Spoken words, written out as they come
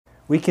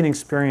we can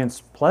experience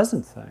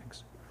pleasant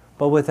things,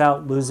 but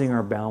without losing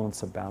our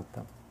balance about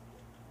them.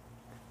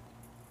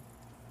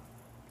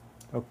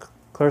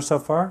 Clear so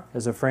far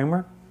as a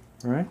framework?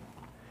 All right.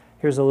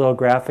 Here's a little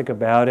graphic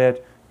about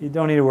it. You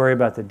don't need to worry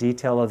about the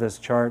detail of this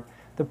chart.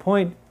 The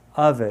point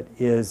of it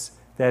is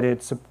that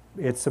it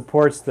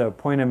supports the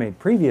point I made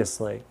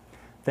previously,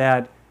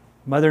 that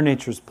Mother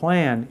Nature's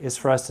plan is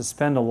for us to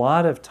spend a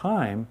lot of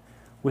time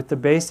with the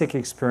basic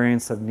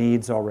experience of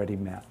needs already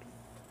met.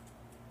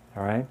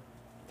 All right?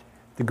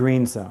 The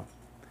green zone,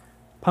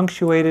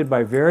 punctuated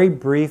by very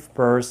brief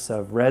bursts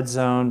of red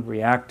zone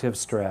reactive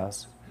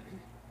stress,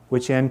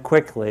 which end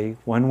quickly,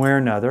 one way or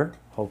another,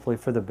 hopefully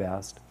for the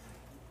best.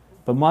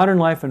 But modern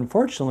life,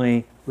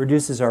 unfortunately,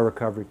 reduces our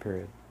recovery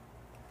period.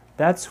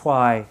 That's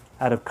why,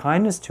 out of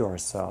kindness to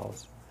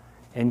ourselves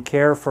and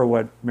care for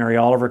what Mary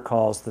Oliver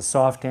calls the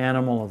soft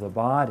animal of the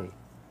body,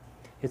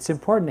 it's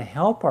important to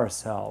help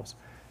ourselves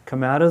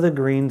come out of the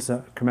green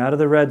zone, come out of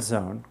the red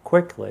zone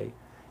quickly,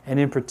 and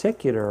in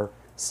particular,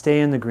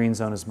 stay in the green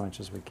zone as much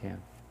as we can.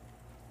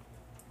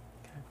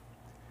 Okay.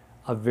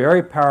 A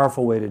very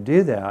powerful way to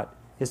do that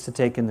is to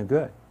take in the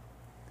good.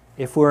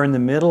 If we're in the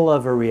middle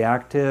of a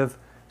reactive,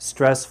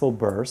 stressful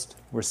burst,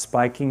 we're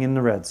spiking in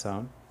the red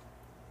zone.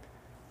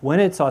 When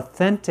it's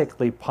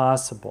authentically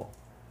possible,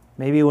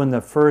 maybe when the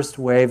first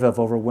wave of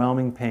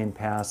overwhelming pain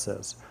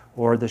passes,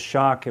 or the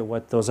shock at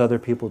what those other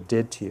people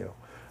did to you,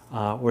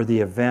 or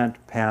the event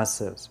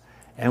passes,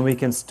 and we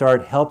can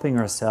start helping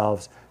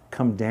ourselves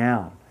come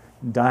down,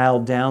 dial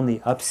down the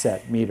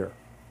upset meter,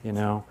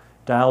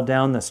 dial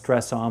down the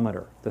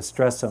stressometer, the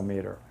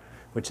stressometer,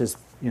 which is,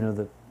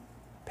 the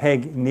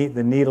peg,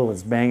 the needle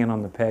is banging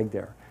on the peg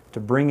there, to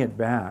bring it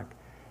back.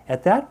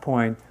 At that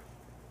point,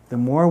 the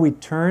more we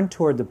turn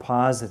toward the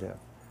positive,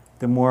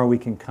 the more we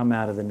can come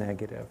out of the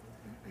negative.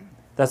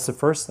 That's the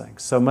first thing.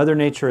 So Mother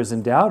Nature has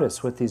endowed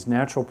us with these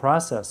natural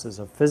processes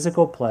of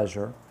physical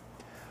pleasure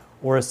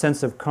or a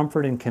sense of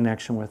comfort and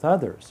connection with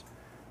others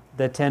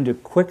that tend to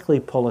quickly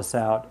pull us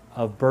out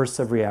of bursts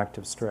of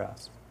reactive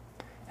stress.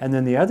 And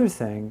then the other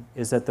thing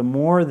is that the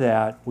more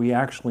that we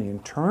actually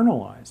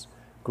internalize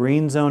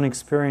green zone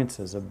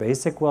experiences of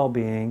basic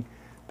well-being,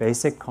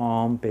 basic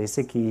calm,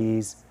 basic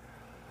ease,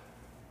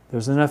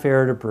 there's enough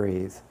air to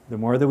breathe. The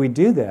more that we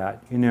do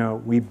that,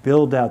 we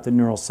build out the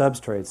neural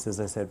substrates, as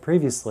I said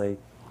previously,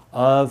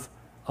 of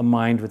a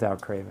mind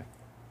without craving.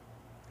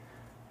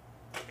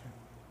 Okay.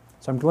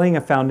 So I'm laying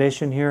a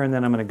foundation here, and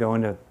then I'm going to go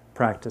into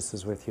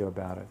practices with you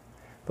about it.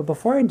 But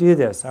before I do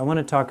this, I want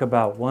to talk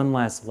about one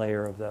last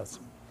layer of this.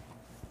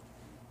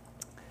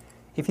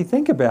 If you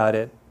think about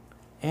it,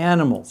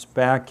 animals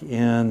back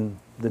in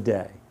the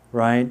day,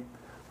 right,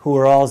 who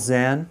were all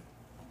Zen,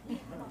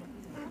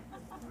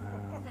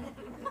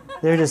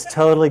 they're just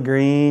totally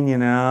green,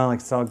 like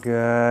it's all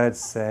good,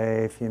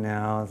 safe,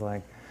 it's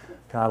like,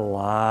 got a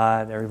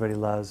lot, everybody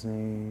loves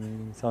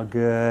me, it's all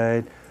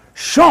good.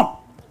 Shomp!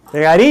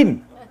 They got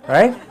eaten,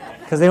 right?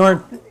 Because they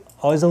weren't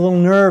always a little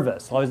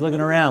nervous, always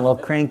looking around, a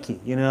little cranky,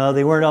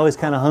 they weren't always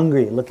kind of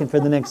hungry, looking for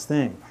the next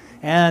thing.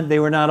 And they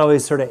were not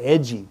always sort of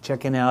edgy,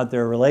 checking out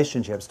their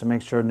relationships to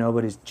make sure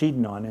nobody's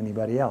cheating on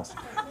anybody else.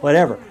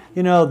 Whatever.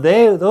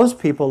 Those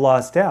people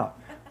lost out.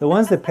 The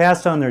ones that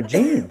passed on their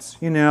genes,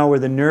 were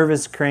the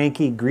nervous,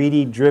 cranky,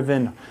 greedy,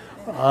 driven,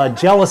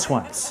 jealous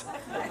ones.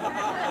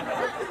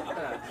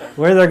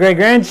 We're their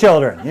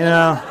great-grandchildren,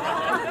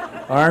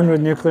 armed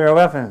with nuclear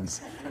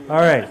weapons.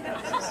 All right.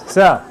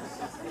 So,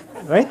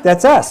 right,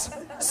 that's us.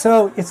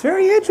 So it's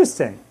very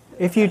interesting.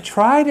 If you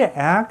try to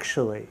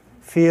actually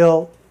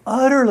feel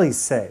utterly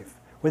safe,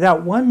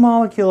 without one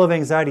molecule of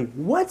anxiety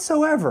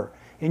whatsoever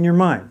in your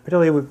mind,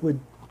 particularly with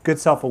good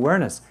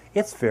self-awareness,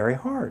 it's very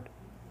hard.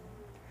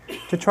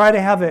 To try to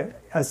have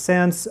a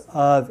sense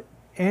of,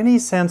 any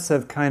sense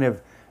of kind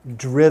of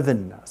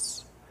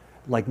drivenness,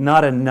 like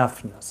not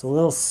enoughness, a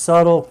little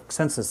subtle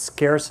sense of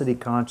scarcity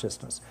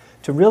consciousness,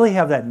 to really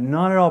have that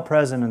not at all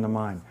present in the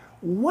mind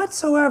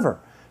whatsoever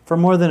for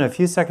more than a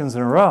few seconds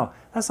in a row,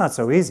 that's not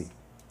so easy.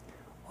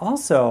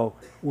 Also,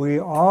 we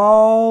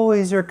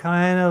always are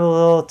kind of a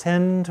little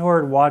tend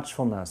toward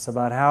watchfulness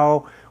about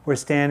how we're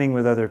standing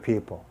with other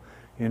people.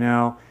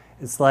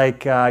 It's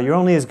like you're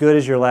only as good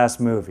as your last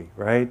movie,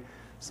 right?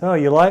 So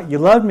you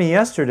loved me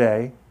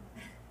yesterday.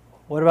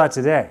 What about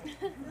today?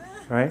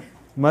 Right?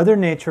 Mother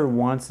Nature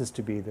wants us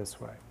to be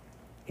this way.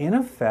 In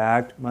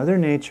effect, Mother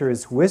Nature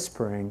is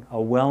whispering a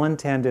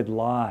well-intended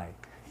lie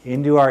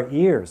into our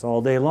ears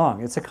all day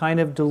long. It's a kind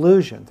of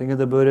delusion. Think of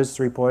the Buddha's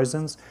three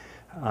poisons.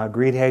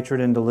 Greed, hatred,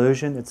 and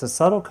delusion. It's a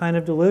subtle kind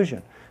of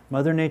delusion.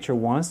 Mother Nature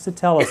wants to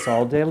tell us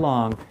all day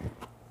long,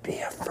 be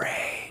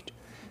afraid,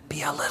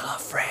 be a little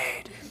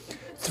afraid.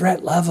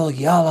 Threat level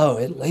yellow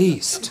at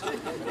least.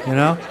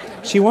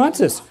 She wants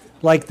us.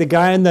 Like the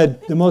guy in the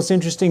most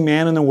interesting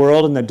man in the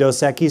world in the Dos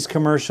Equis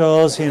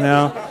commercials,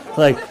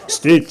 like,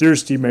 stay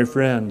thirsty, my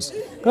friends.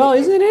 Well,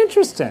 isn't it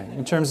interesting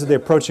in terms of the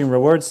approaching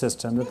reward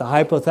system that the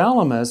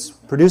hypothalamus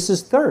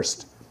produces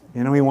thirst?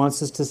 He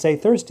wants us to stay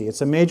thirsty.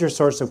 It's a major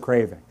source of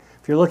craving.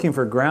 If you're looking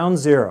for ground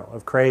zero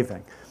of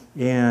craving,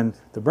 in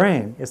the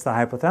brain, it's the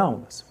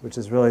hypothalamus, which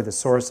is really the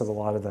source of a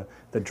lot of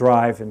the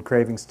drive and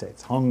craving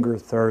states, hunger,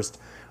 thirst,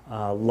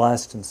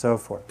 lust, and so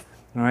forth.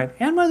 All right?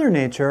 And Mother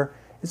Nature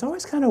is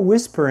always kind of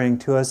whispering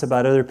to us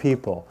about other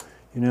people.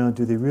 You know,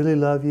 do they really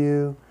love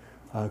you?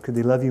 Could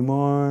they love you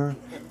more?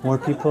 More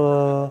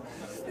people?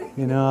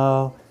 You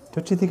know,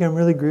 don't you think I'm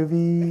really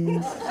groovy?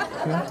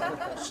 You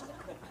know?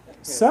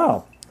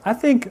 So, I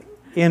think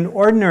in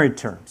ordinary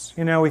terms,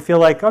 you know, we feel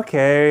like,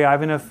 okay, I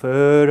have enough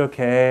food,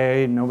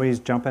 okay, nobody's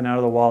jumping out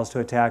of the walls to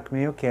attack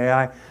me, okay,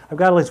 I've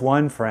got at least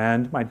one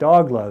friend, my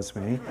dog loves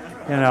me,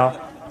 you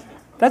know.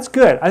 That's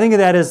good. I think of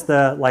that as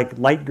the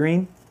light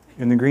green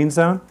in the green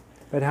zone.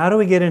 But how do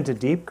we get into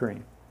deep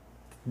green?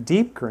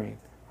 Deep green,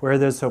 where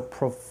there's a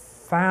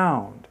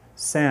profound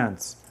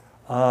sense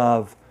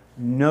of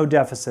no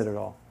deficit at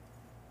all.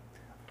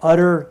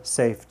 Utter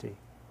safety,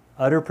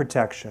 utter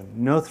protection,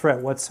 no threat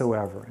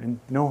whatsoever, and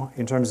no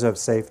in terms of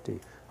safety,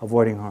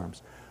 avoiding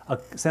harms. A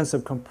sense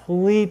of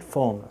complete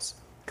fullness,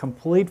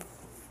 complete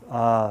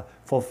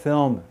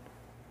fulfillment,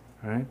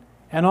 right?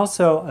 And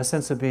also a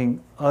sense of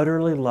being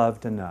utterly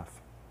loved enough.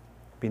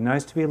 Be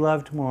nice to be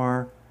loved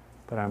more,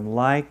 but I'm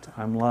liked,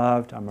 I'm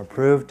loved, I'm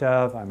approved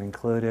of, I'm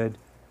included,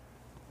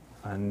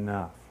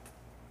 enough.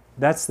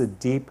 That's the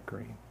deep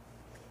green.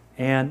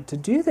 And to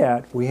do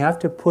that, we have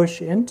to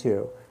push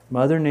into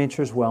Mother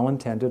Nature's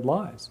well-intended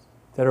lies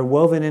that are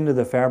woven into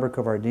the fabric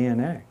of our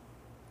DNA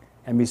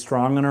and be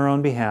strong on our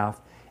own behalf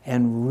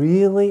and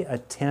really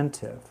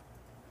attentive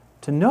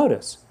to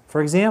notice,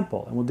 for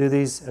example, and we'll do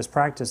these as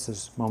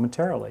practices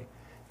momentarily,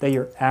 that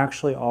you're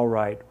actually all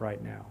right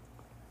right now.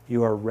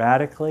 You are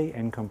radically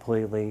and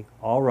completely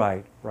all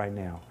right right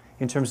now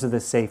in terms of the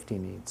safety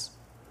needs.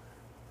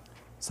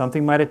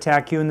 Something might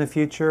attack you in the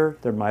future.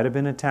 There might have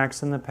been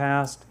attacks in the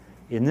past.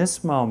 In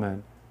this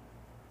moment,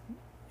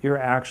 you're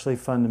actually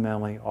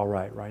fundamentally all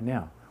right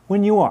now.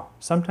 When you are.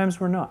 Sometimes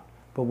we're not.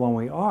 But when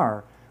we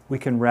are, we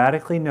can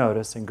radically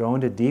notice and go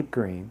into deep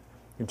green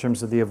in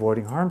terms of the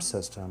avoiding harm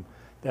system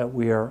that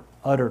we are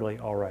utterly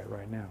all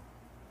right now.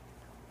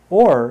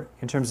 Or,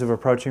 in terms of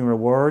approaching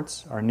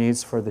rewards, our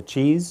needs for the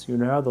cheese, you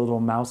know, the little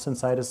mouse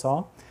inside us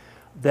all,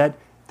 that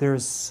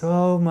there's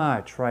so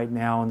much right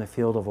now in the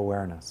field of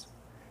awareness.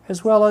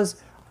 As well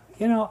as,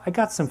 you know, I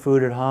got some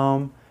food at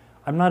home.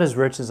 I'm not as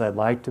rich as I'd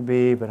like to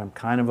be, but I'm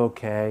kind of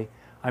okay.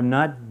 I'm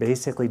not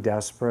basically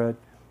desperate.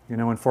 You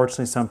know,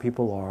 unfortunately some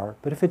people are.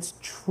 But if it's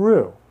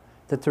true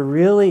that there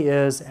really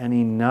is an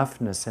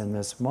enoughness in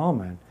this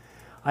moment,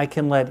 I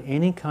can let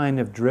any kind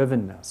of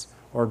drivenness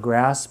or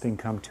grasping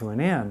come to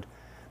an end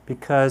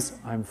because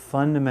I'm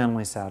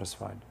fundamentally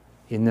satisfied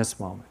in this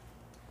moment.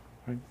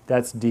 Right?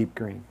 That's deep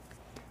green.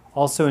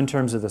 Also in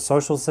terms of the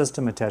social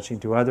system, attaching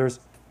to others,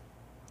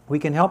 we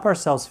can help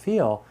ourselves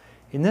feel,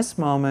 in this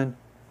moment,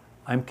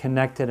 I'm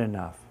connected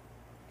enough.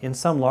 In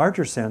some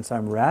larger sense,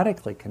 I'm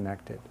radically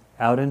connected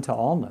out into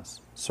allness,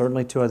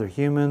 certainly to other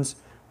humans,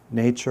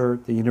 nature,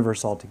 the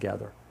universe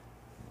altogether.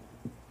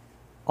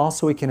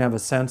 Also, we can have a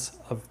sense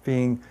of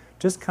being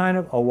just kind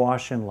of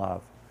awash in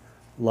love.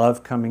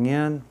 Love coming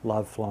in,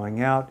 love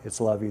flowing out.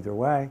 It's love either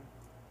way.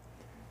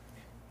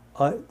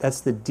 That's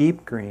the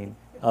deep green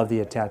of the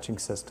attaching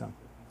system.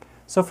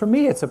 So for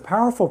me, it's a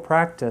powerful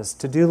practice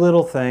to do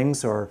little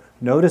things or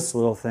notice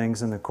little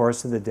things in the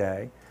course of the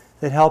day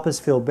that help us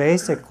feel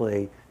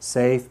basically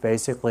safe,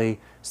 basically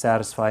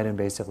satisfied, and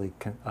basically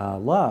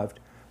loved.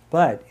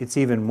 But it's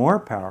even more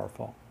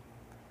powerful,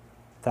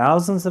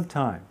 thousands of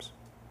times,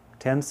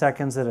 10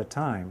 seconds at a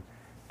time,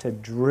 to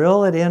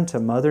drill it into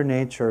Mother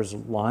Nature's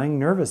lying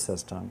nervous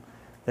system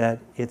that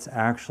it's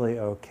actually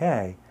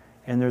okay,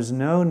 and there's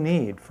no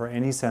need for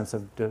any sense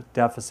of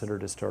deficit or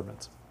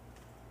disturbance.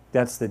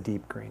 That's the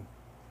deep green.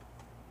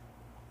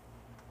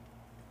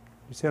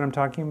 You see what I'm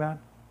talking about?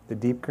 The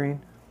deep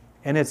green?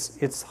 And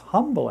it's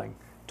humbling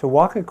to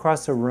walk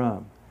across a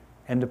room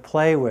and to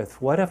play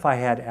with, what if I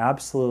had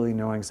absolutely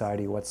no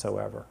anxiety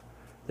whatsoever?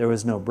 There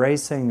was no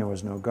bracing, there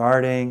was no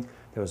guarding,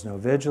 there was no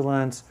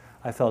vigilance.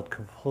 I felt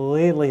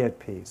completely at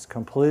peace,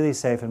 completely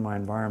safe in my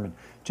environment.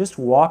 Just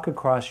walk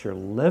across your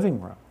living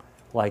room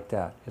like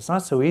that. It's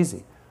not so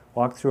easy.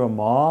 Walk through a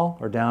mall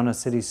or down a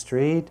city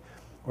street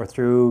or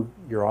through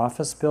your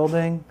office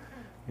building,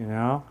 you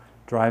know,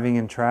 driving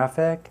in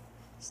traffic.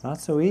 It's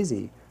not so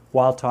easy.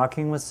 While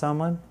talking with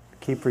someone,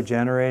 keep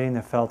regenerating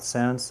the felt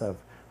sense of,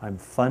 I'm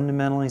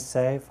fundamentally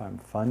safe, I'm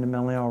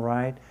fundamentally all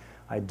right,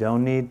 I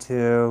don't need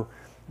to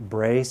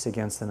brace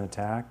against an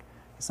attack.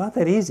 It's not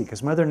that easy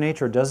because Mother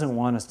Nature doesn't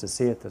want us to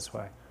see it this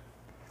way.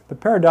 But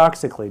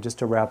paradoxically, just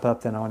to wrap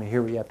up, then I want to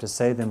hear what you have to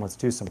say, then let's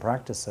do some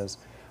practices.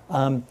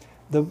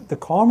 The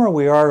calmer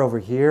we are over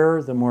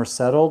here, the more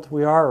settled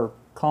we are, or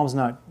calm's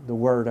not the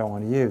word I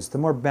want to use, the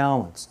more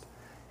balanced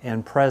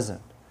and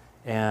present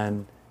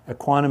and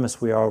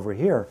equanimous we are over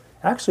here,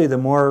 actually the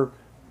more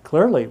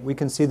clearly we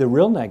can see the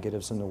real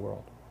negatives in the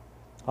world.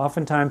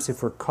 Oftentimes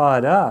if we're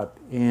caught up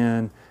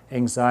in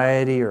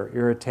anxiety or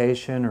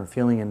irritation or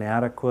feeling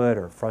inadequate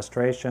or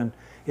frustration,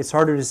 it's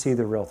harder to see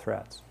the real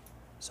threats.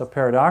 So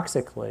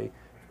paradoxically,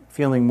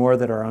 feeling more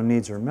that our own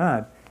needs are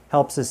met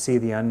helps us see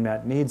the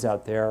unmet needs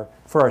out there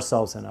for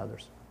ourselves and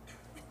others.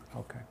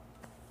 Okay.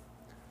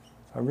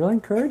 So I really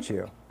encourage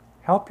you,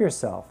 help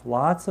yourself.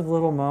 Lots of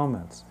little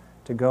moments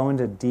to go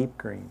into deep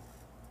green.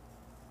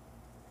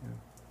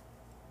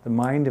 The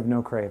mind of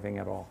no craving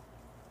at all.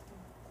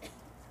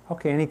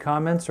 Okay, any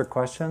comments or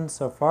questions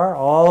so far?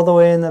 All the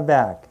way in the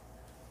back.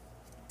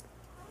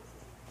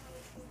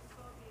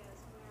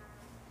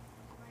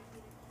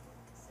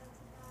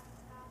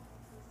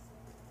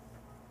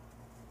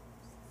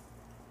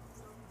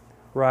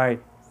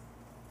 Right.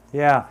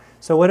 Yeah.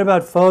 So what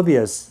about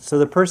phobias? So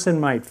the person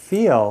might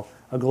feel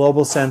a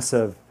global sense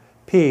of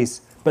peace,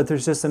 but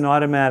there's just an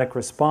automatic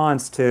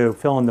response to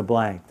fill in the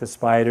blank, the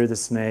spider, the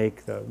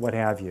snake, the what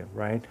have you,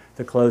 right?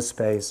 The closed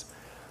space.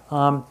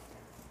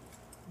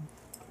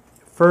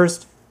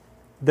 First,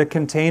 the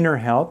container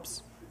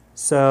helps.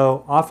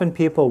 So often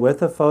people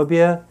with a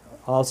phobia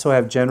also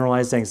have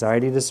generalized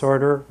anxiety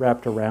disorder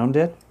wrapped around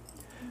it,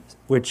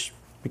 which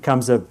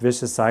becomes a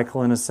vicious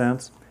cycle in a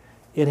sense.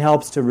 It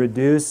helps to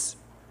reduce,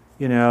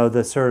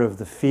 the sort of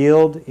the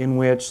field in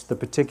which the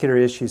particular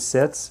issue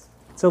sits.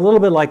 It's a little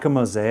bit like a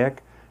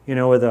mosaic,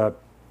 with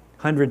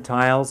 100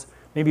 tiles.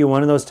 Maybe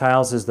one of those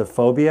tiles is the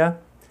phobia,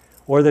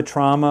 or the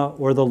trauma,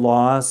 or the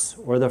loss,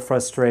 or the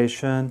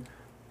frustration.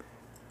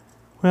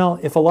 Well,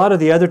 if a lot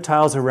of the other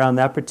tiles around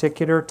that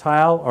particular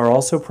tile are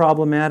also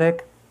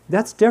problematic,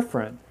 that's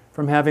different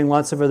from having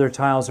lots of other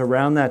tiles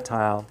around that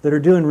tile that are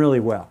doing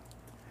really well.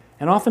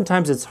 And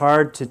oftentimes it's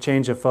hard to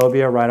change a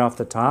phobia right off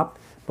the top,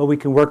 but we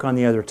can work on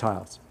the other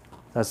tiles.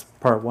 That's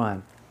part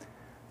one.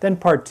 Then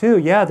part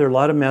two, there are a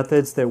lot of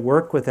methods that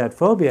work with that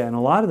phobia, and a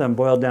lot of them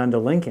boil down to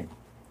linking.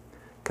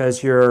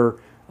 Because you're,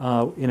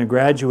 in a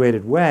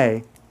graduated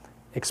way,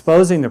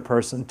 exposing the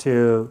person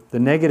to the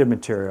negative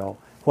material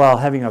while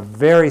having a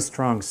very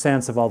strong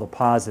sense of all the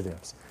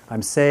positives.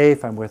 I'm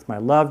safe, I'm with my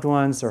loved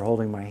ones, they're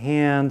holding my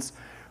hands,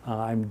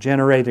 I'm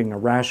generating a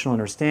rational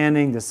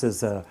understanding. This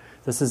is a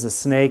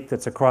snake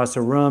that's across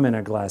a room in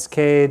a glass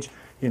cage.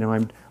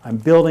 I'm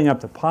building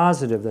up the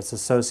positive that's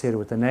associated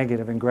with the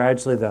negative, and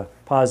gradually the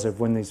positive,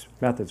 when these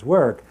methods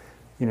work,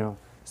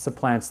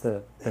 supplants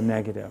the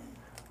negative.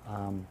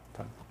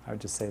 So I would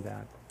just say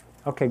that.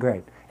 Okay,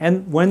 great.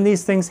 And when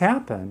these things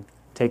happen,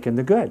 take in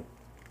the good.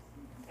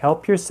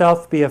 Help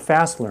yourself be a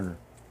fast learner.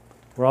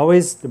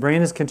 The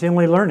brain is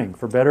continually learning,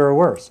 for better or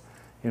worse.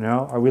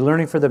 Are we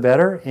learning for the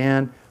better?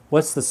 And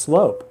what's the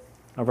slope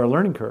of our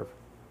learning curve?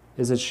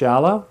 Is it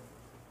shallow,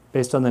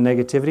 based on the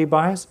negativity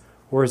bias,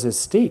 or is it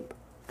steep,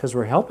 because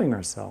we're helping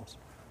ourselves?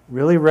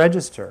 Really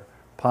register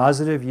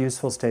positive,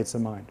 useful states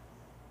of mind.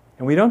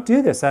 And we don't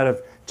do this out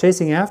of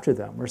chasing after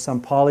them or some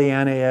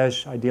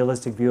Pollyanna-ish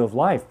idealistic view of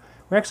life.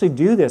 We actually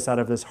do this out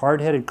of this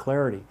hard-headed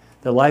clarity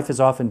that life is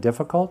often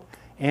difficult,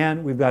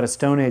 and we've got a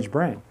Stone Age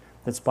brain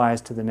that's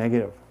biased to the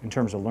negative in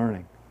terms of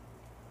learning.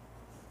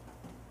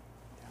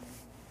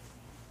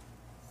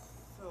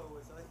 So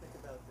as I think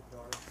about the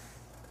dark,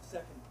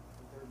 second,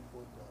 third, and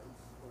fourth darks,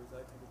 or as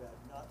I think about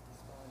not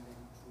responding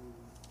to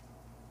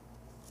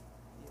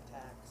the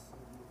attacks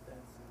or the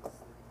offenses that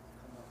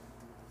come up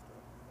in this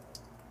dark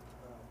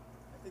about,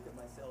 I think of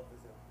myself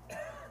as a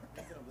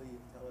reasonably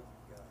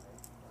intelligent guy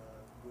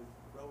with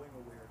growing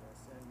awareness,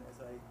 and as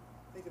I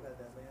think about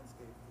that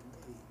landscape for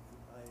me,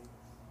 I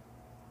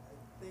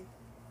think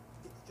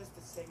it's just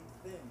the same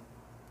thing.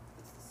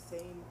 It's the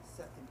same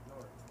second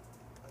dart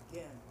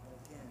again and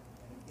again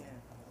and again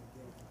and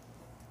again,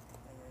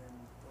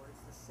 or it's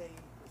the same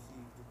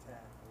perceived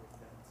attack or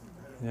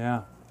offense.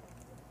 Yeah.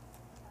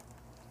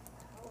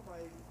 How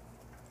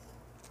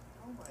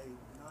am I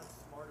not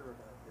smarter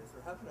about this,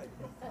 or how can I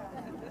become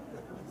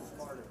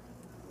smarter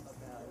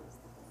about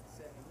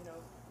saying,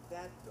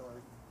 that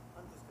dart,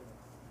 I'm just going to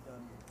be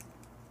done with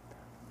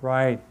it.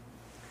 Right.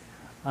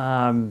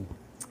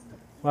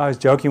 Well, I was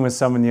joking with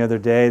someone the other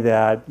day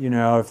that,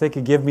 if they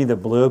could give me the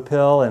blue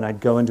pill and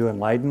I'd go into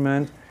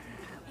enlightenment,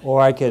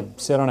 or I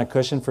could sit on a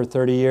cushion for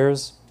 30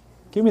 years,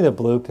 give me the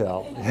blue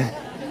pill.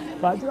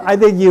 But I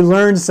think you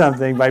learn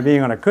something by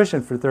being on a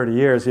cushion for 30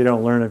 years. You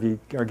don't learn if you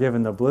are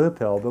given the blue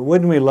pill. But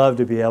wouldn't we love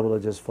to be able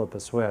to just flip a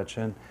switch?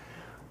 And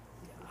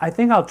I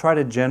think I'll try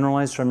to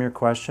generalize from your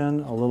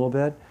question a little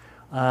bit.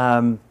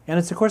 And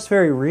it's, of course,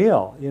 very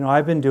real.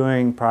 I've been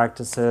doing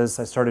practices.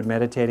 I started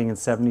meditating in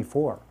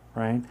 1974,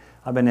 right?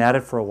 I've been at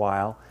it for a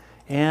while.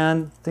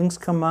 And things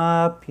come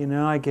up,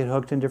 I get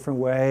hooked in different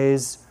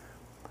ways.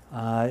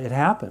 It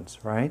happens,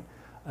 right?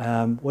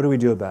 What do we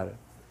do about it?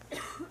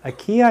 A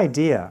key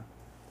idea,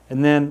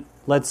 and then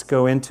let's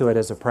go into it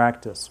as a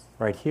practice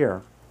right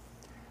here.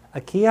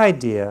 A key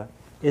idea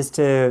is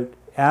to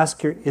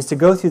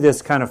go through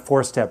this kind of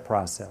 4-step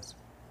process,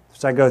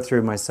 which I go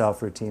through myself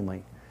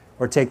routinely,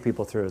 or take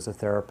people through as a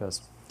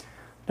therapist.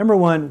 Number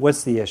one,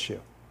 what's the issue?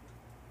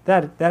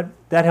 That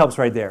helps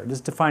right there,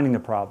 just defining the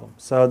problem.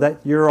 So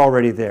that you're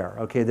already there.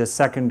 Okay, this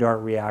second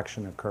dart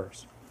reaction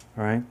occurs.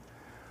 All right?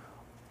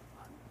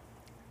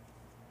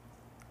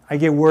 I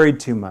get worried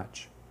too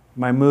much.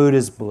 My mood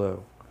is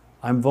blue.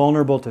 I'm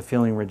vulnerable to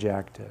feeling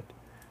rejected.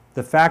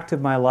 The fact of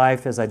my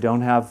life is I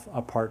don't have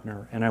a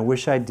partner, and I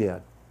wish I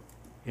did.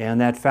 and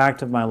that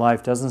fact of my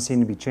life doesn't seem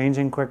to be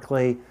changing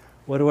quickly.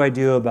 What do I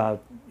do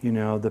about,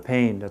 the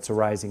pain that's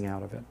arising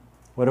out of it?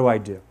 What do I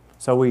do?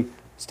 So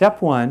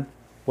step one,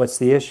 what's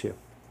the issue?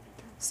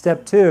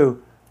 Step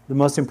two, the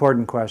most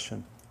important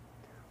question,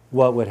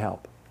 what would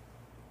help?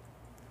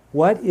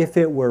 What if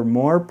it were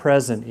more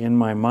present in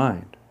my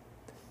mind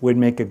would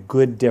make a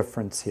good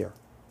difference here?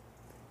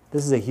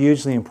 This is a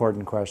hugely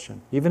important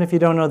question. Even if you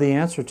don't know the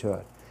answer to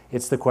it,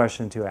 it's the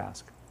question to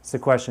ask. It's the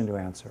question to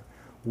answer.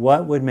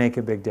 What would make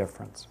a big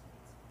difference?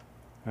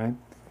 Right?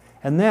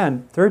 And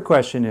then, third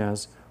question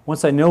is,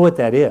 once I know what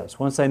that is,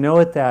 once I know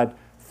what that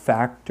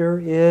factor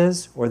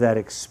is, or that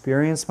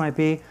experience might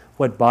be,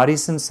 what body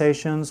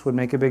sensations would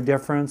make a big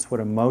difference, what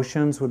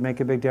emotions would make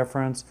a big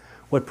difference,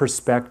 what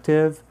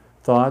perspective,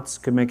 thoughts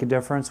could make a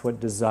difference,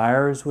 what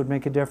desires would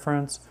make a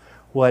difference,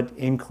 what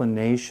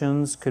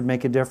inclinations could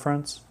make a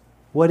difference.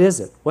 What is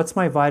it? What's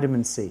my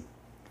vitamin C?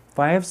 If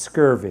I have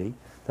scurvy,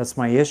 that's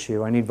my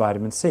issue, I need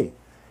vitamin C.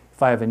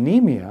 If I have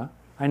anemia,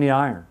 I need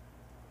iron.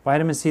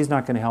 Vitamin C is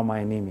not going to help my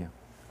anemia.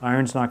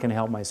 Iron's not going to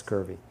help my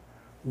scurvy.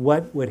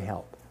 What would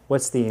help?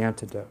 What's the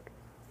antidote?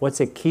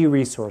 What's a key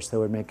resource that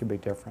would make a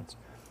big difference?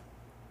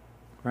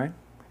 Right?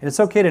 And it's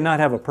okay to not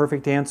have a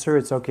perfect answer.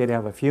 It's okay to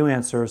have a few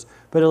answers,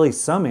 but at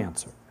least some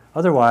answer.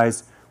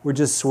 Otherwise, we're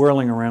just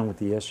swirling around with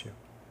the issue.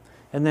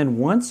 And then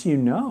once you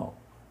know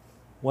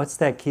what's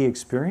that key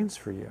experience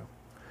for you,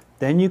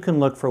 then you can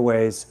look for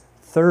ways,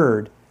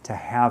 third, to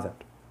have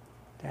it,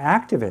 to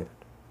activate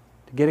it,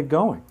 to get it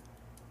going.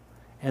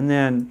 And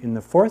then in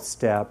the fourth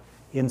step,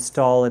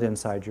 install it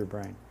inside your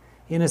brain.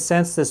 In a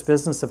sense, this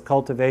business of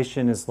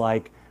cultivation is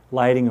like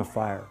lighting a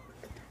fire.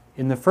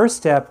 In the first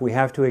step, we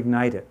have to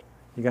ignite it.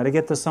 You got to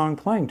get the song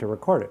playing to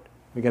record it.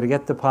 We got to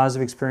get the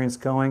positive experience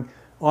going,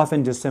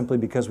 often just simply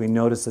because we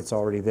notice it's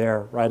already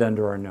there, right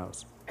under our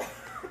nose.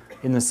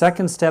 In the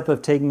second step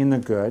of taking in the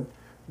good,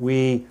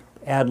 we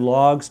add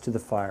logs to the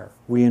fire.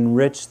 We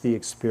enrich the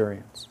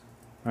experience,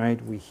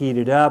 right? We heat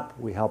it up,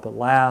 we help it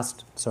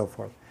last, so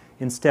forth.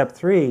 In step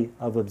three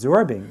of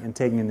absorbing and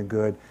taking in the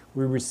good,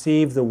 we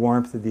receive the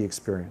warmth of the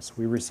experience.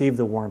 We receive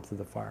the warmth of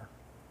the fire.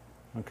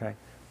 Okay?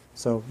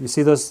 So you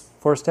see those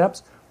four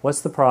steps?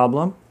 What's the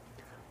problem?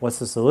 What's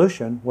the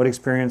solution? What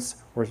experience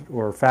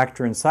or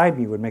factor inside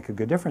me would make a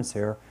good difference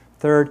here?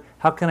 Third,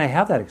 how can I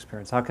have that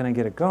experience? How can I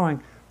get it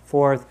going?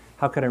 Fourth,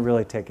 how can I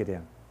really take it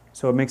in?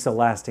 So it makes a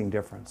lasting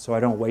difference, so I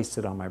don't waste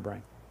it on my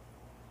brain.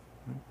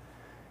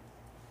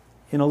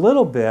 In a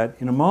little bit,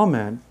 in a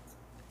moment,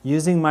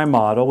 using my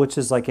model, which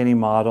is like any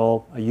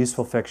model, a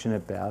useful fiction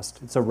at best.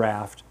 It's a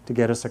raft to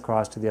get us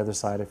across to the other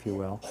side, if you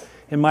will.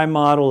 In my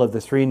model of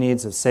the three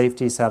needs of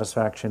safety,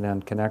 satisfaction,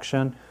 and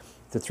connection,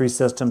 the three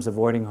systems: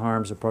 avoiding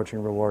harms,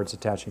 approaching rewards,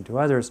 attaching to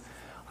others,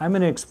 I'm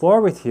going to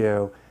explore with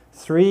you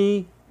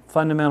three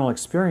fundamental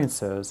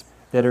experiences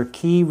that are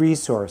key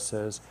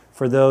resources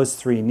for those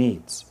three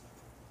needs.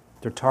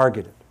 They're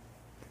targeted.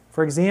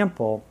 For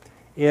example,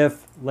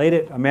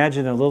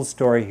 imagine a little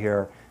story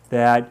here,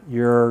 that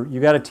you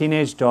got a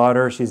teenage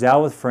daughter, she's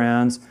out with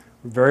friends,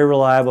 very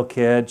reliable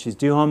kid, she's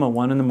due home at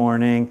 1 in the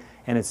morning,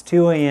 and it's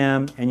 2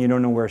 a.m. and you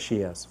don't know where she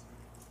is.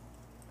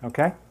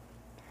 Okay?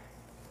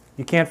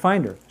 You can't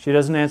find her. She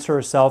doesn't answer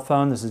her cell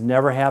phone. This has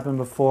never happened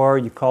before.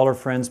 You call her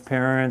friends'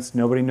 parents,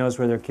 nobody knows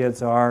where their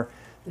kids are.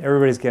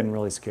 Everybody's getting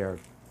really scared.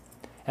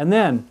 And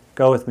then,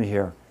 go with me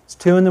here, it's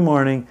 2 in the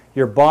morning,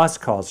 your boss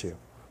calls you,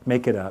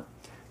 make it up,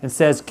 and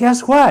says,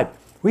 guess what?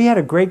 We had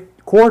a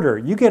great quarter.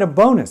 You get a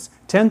bonus,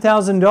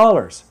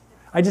 $10,000.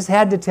 I just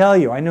had to tell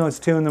you. I know it's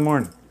 2 in the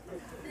morning.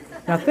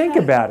 Now think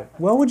about it.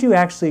 What would you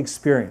actually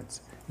experience?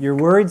 You're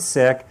worried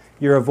sick.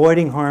 Your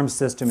avoiding harm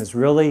system is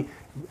really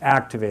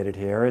activated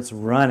here. It's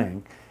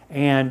running.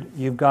 And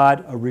you've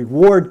got a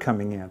reward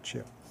coming at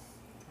you,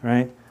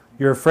 right?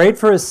 You're afraid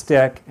for a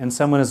stick, and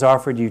someone has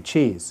offered you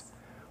cheese.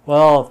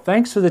 Well,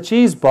 thanks for the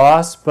cheese,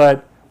 boss,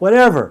 but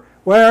whatever.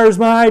 Where's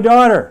my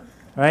daughter?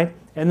 Right?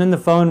 And then the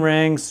phone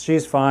rings,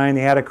 she's fine,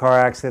 they had a car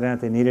accident,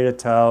 they needed a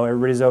tow,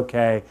 everybody's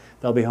okay,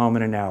 they'll be home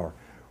in an hour.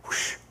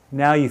 Whoosh,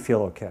 now you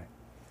feel okay.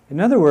 In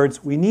other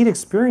words, we need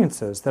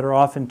experiences that are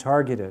often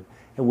targeted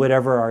at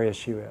whatever our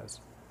issue is.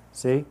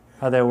 See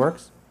how that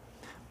works?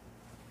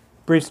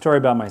 Brief story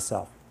about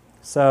myself.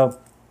 So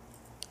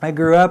I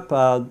grew up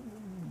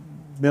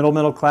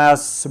middle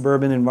class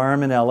suburban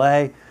environment,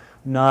 LA,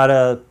 not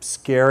a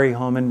scary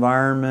home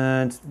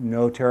environment,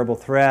 no terrible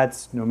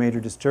threats, no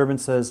major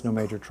disturbances, no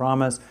major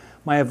traumas.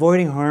 My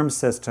avoiding harm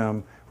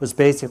system was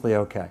basically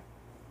okay.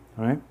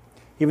 All right?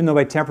 Even though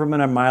by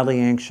temperament I'm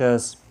mildly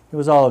anxious, it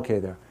was all okay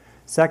there.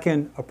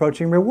 Second,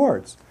 approaching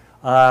rewards.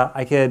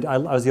 I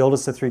was the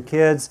oldest of 3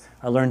 kids.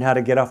 I learned how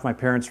to get off my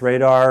parents'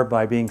 radar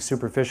by being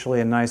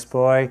superficially a nice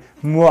boy.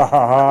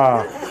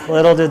 Mwahaha.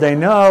 Little did they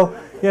know,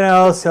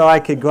 so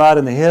I could go out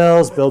in the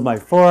hills, build my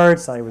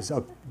forts. I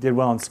did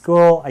well in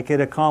school. I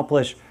could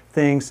accomplish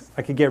things.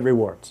 I could get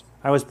rewards.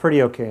 I was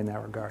pretty okay in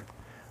that regard.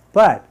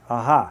 But,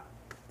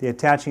 the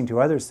attaching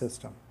to others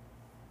system.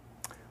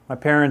 My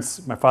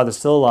father's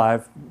still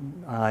alive.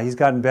 He's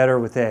gotten better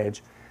with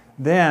age.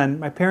 Then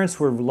my parents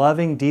were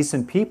loving,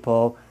 decent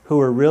people who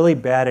were really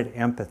bad at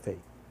empathy.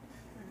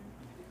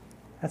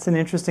 That's an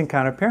interesting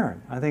kind of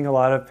parent. I think a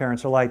lot of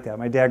parents are like that.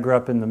 My dad grew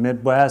up in the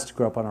Midwest,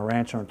 grew up on a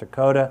ranch in North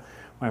Dakota.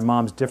 My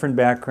mom's different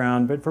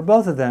background, but for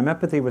both of them,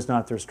 empathy was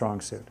not their strong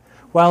suit,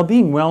 while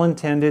being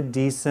well-intended,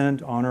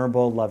 decent,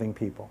 honorable, loving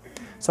people.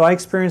 So I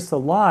experienced a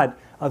lot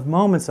of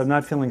moments of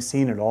not feeling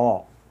seen at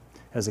all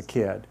as a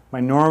kid.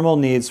 My normal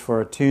needs for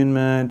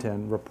attunement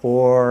and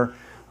rapport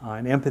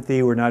and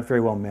empathy were not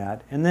very well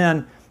met. And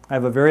then I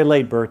have a very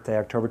late birthday,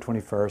 October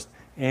 21st,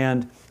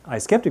 and I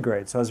skipped a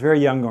grade, so I was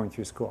very young going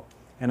through school.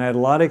 And I had a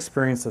lot of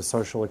experience of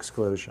social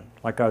exclusion,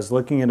 like I was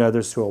looking at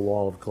others through a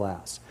wall of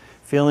glass,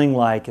 feeling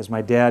like, as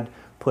my dad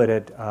put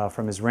it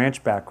from his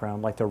ranch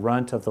background, like the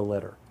runt of the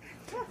litter.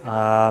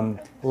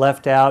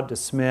 Left out,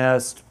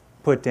 dismissed,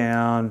 put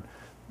down,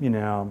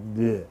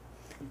 bleh,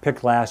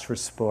 picked last for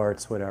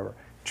sports, whatever.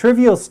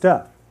 Trivial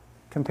stuff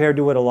compared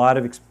to what a lot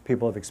of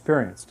people have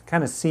experienced.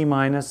 Kind of C-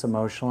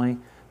 emotionally,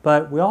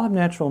 but we all have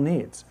natural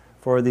needs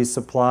for these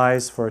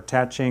supplies, for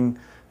attaching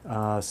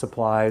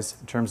supplies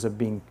in terms of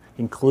being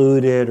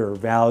included or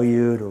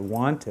valued or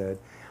wanted.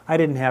 I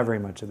didn't have very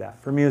much of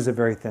that. For me, it was a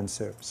very thin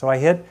soup. So I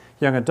hit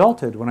young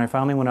adulthood when I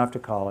finally went off to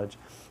college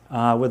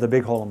with a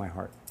big hole in my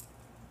heart.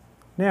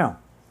 Now,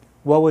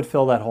 what would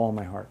fill that hole in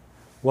my heart?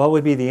 What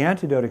would be the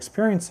antidote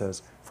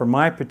experiences for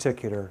my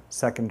particular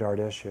second dart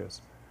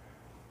issues?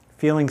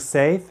 Feeling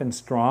safe and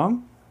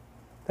strong?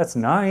 That's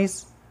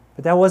nice,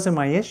 but that wasn't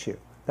my issue.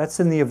 That's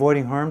in the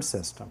avoiding harm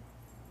system,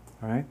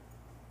 right?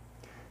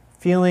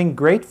 Feeling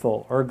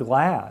grateful or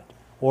glad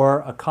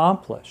or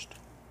accomplished,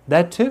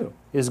 that too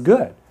is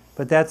good,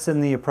 but that's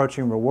in the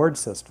approaching reward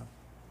system.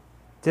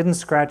 Didn't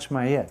scratch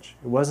my itch.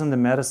 It wasn't the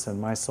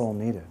medicine my soul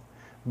needed.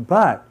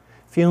 But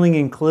feeling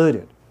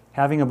included,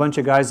 having a bunch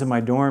of guys in my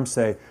dorm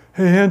say,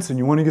 "Hey Hanson,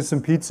 you want to get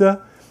some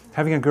pizza?"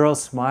 Having a girl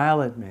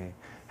smile at me.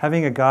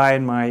 Having a guy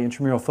in my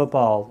intramural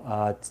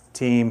football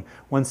team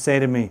once say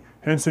to me,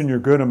 "Hanson, you're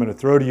good, I'm going to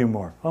throw to you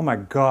more." Oh my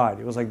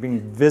God, it was like being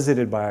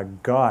visited by a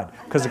god.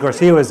 Because of course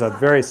he was a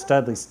very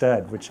studly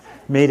stud, which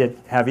made it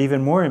have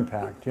even more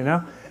impact, When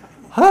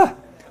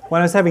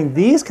I was having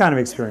these kind of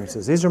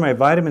experiences, these are my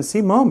vitamin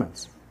C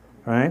moments,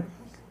 right?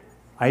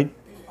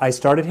 I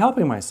started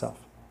helping myself.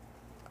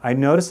 I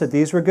noticed that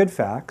these were good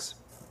facts,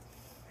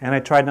 and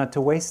I tried not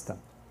to waste them,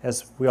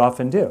 as we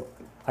often do.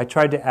 I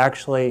tried to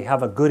actually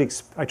have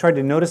I tried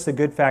to notice the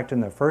good fact in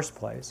the first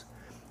place,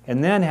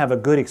 and then have a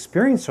good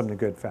experience from the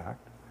good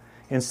fact,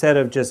 instead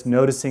of just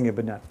noticing it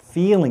but not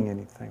feeling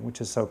anything,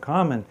 which is so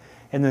common.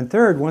 And then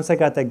third, once I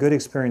got that good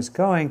experience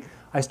going,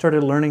 I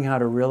started learning how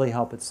to really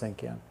help it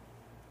sink in.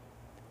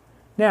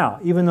 Now,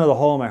 even though the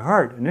hole in my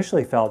heart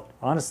initially felt,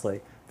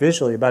 honestly,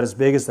 visually about as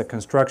big as the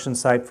construction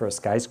site for a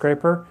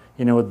skyscraper,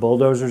 with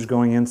bulldozers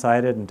going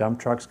inside it and dump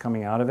trucks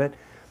coming out of it,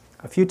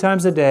 a few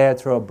times a day I'd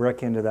throw a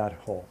brick into that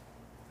hole,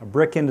 a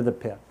brick into the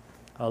pit.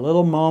 A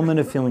little moment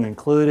of feeling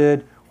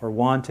included or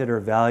wanted or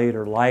valued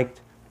or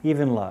liked,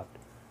 even loved.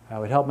 I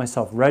would help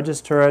myself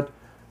register it,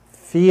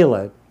 feel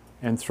it,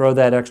 and throw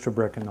that extra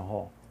brick in the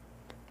hole.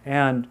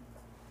 And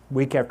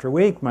week after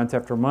week, month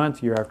after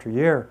month, year after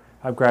year,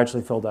 I've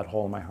gradually filled that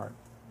hole in my heart.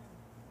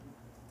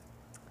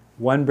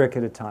 One brick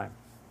at a time.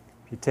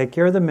 If you take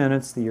care of the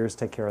minutes, the years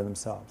take care of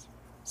themselves.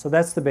 So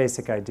that's the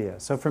basic idea.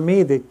 So for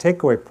me, the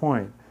takeaway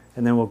point,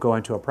 and then we'll go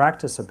into a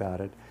practice about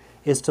it,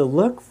 is to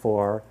look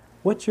for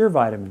what's your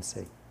vitamin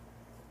C?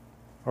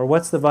 Or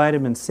what's the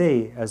vitamin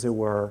C, as it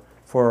were,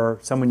 for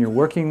someone you're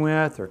working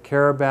with or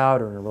care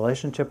about or in a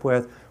relationship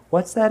with?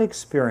 What's that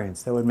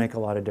experience that would make a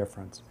lot of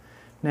difference?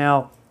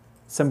 Now,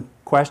 some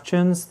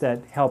questions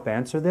that help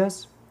answer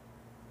this.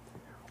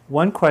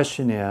 One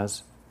question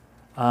is,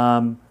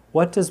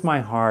 what does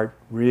my heart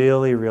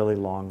really, really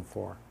long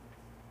for?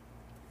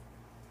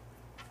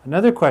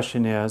 Another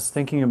question is,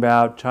 thinking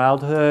about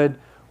childhood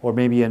or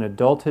maybe an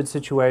adulthood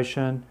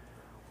situation,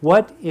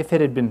 what, if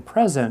it had been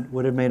present,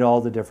 would have made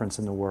all the difference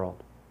in the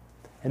world?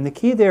 And the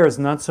key there is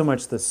not so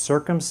much the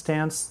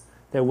circumstance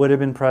that would have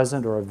been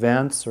present or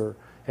events or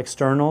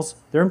externals,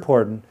 they're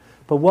important,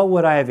 but what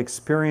would I have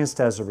experienced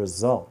as a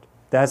result?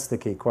 That's the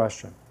key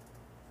question.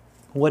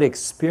 What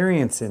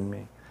experience in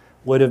me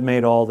would have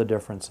made all the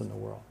difference in the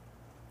world?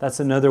 That's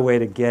another way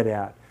to get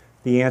at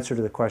the answer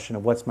to the question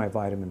of what's my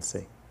vitamin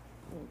C.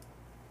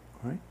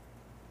 All right?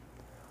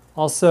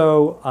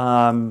 Also,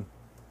 on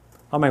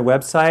my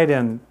website,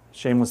 and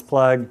shameless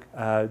plug,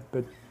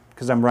 but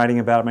because I'm writing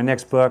about my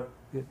next book,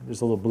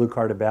 there's a little blue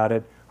card about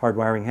it,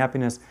 Hardwiring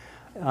Happiness.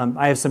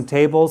 I have some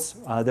tables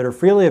that are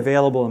freely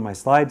available in my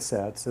slide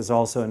sets, as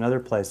also in other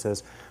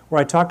places, where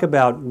I talk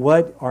about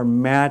what are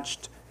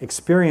matched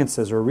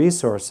experiences or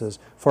resources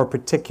for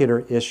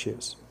particular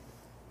issues.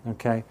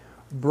 Okay?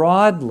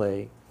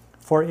 Broadly,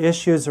 for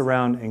issues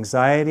around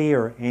anxiety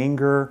or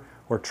anger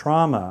or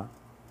trauma,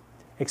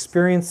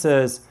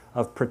 experiences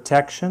of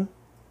protection,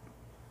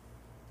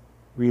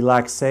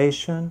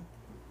 relaxation,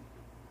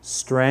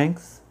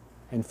 strength,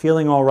 and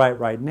feeling all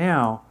right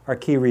now are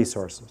key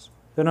resources.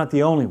 They're not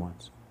the only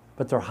ones,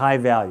 but they're high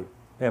value.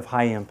 They have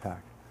high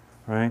impact,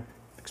 right?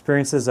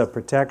 Experiences of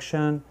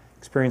protection,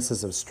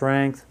 experiences of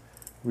strength,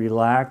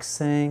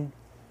 relaxing,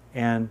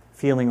 and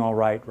feeling all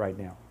right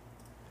now.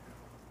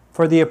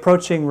 For the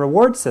approaching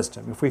reward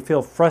system, if we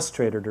feel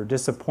frustrated or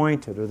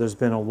disappointed or there's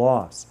been a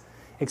loss,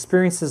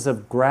 experiences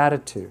of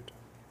gratitude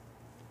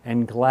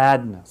and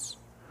gladness,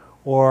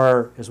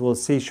 or, as we'll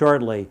see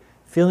shortly,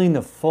 feeling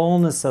the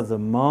fullness of the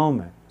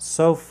moment,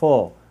 so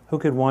full, who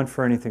could want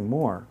for anything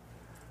more,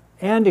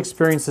 and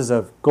experiences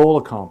of goal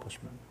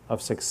accomplishment,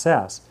 of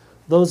success,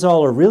 those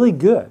all are really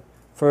good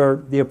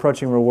for the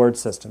approaching reward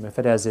system if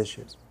it has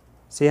issues.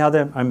 See how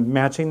I'm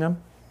matching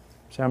them?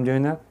 See how I'm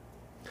doing that?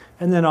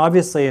 And then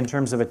obviously in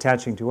terms of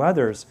attaching to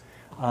others,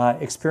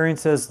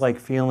 experiences like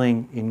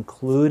feeling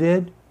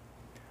included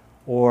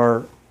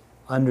or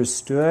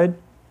understood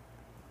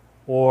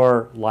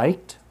or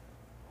liked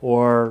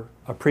or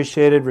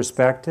appreciated,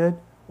 respected,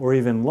 or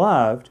even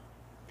loved,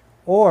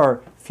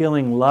 or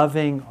feeling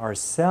loving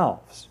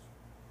ourselves,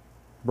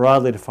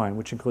 broadly defined,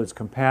 which includes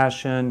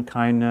compassion,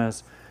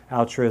 kindness,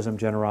 altruism,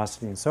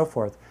 generosity, and so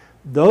forth.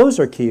 Those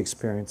are key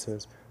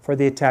experiences for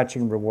the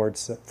attaching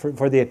rewards,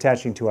 for the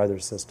attaching to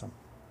others system.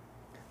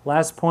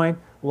 Last point,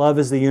 love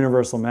is the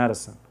universal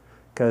medicine,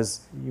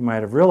 because you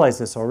might have realized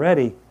this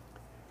already.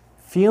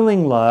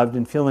 Feeling loved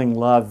and feeling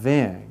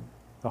loving,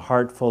 the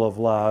heart full of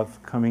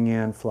love coming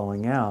in,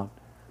 flowing out,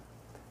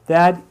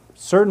 that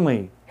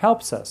certainly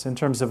helps us in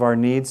terms of our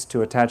needs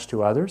to attach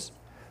to others.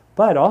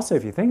 But also,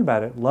 if you think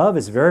about it, love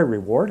is very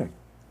rewarding,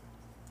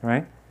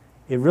 right?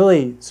 It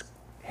really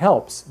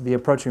helps the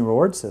approaching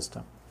reward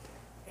system.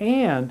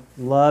 And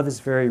love is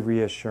very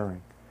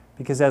reassuring,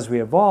 because as we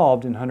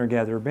evolved in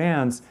hunter-gatherer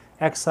bands,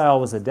 exile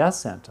was a death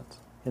sentence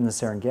in the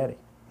Serengeti.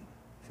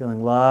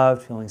 Feeling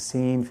loved, feeling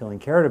seen, feeling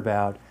cared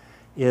about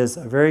is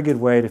a very good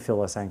way to feel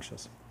less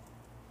anxious.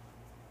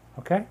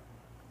 Okay?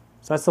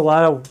 So that's a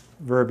lot of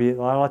verbiage,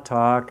 a lot of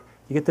talk.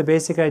 You get the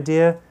basic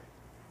idea.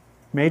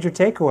 Major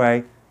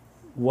takeaway,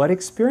 what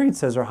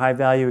experiences are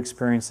high-value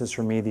experiences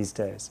for me these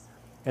days?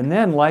 And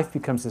then life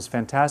becomes this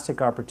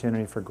fantastic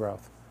opportunity for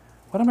growth.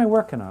 What am I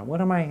working on?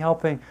 What am I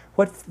helping?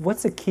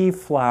 What's a key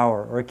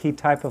flower or a key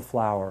type of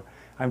flower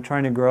I'm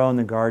trying to grow in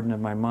the garden of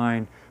my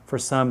mind for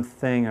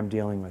something I'm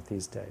dealing with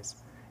these days?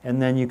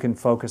 And then you can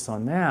focus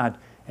on that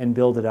and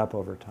build it up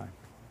over time.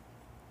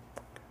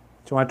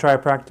 Do you want to try a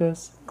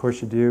practice? Of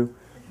course you do.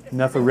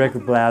 Enough of Rick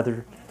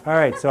blather. All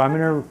right, so I'm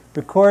going to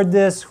record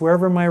this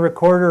wherever my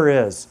recorder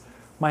is.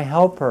 My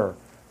helper.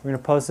 We're going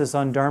to post this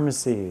on Dharma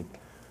Seed.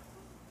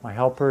 My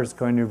helper is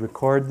going to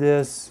record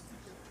this.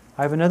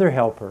 I have another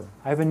helper.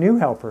 I have a new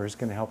helper who's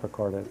going to help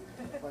record it.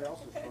 Everybody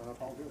else is showing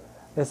up, I'll do it.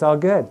 It's all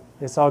good.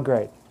 It's all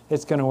great.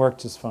 It's going to work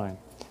just fine.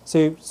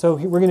 So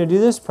we're going to do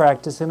this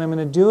practice, and I'm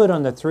going to do it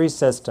on the three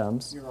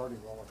systems. You're already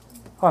rolling.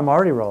 Oh, I'm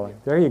already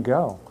rolling. There you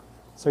go.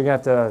 So you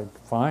have to,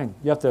 fine.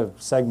 You have to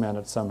segment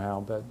it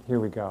somehow, but here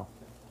we go.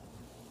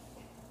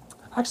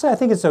 Actually, I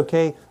think it's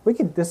okay.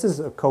 This is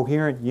a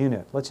coherent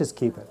unit. Let's just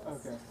keep it.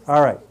 Okay.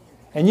 All right.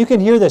 And you can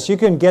hear this. You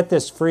can get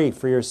this free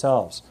for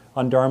yourselves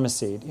on Dharma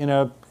Seed.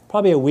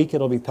 Probably a week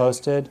it'll be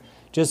posted.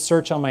 Just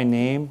search on my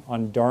name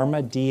on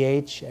Dharma,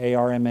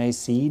 DHARMA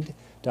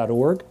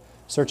seed.org.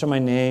 Search on my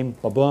name,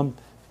 boom,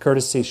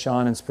 courtesy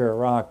Sean and Spirit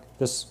Rock.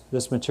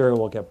 This material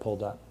will get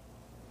pulled up.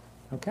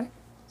 Okay?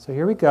 So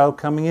here we go,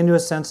 coming into a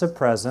sense of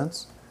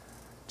presence.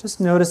 Just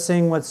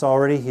noticing what's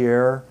already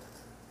here.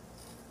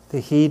 The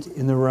heat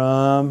in the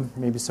room,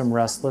 maybe some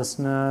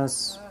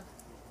restlessness,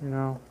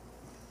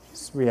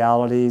 just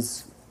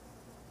realities,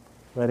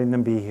 letting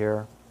them be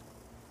here.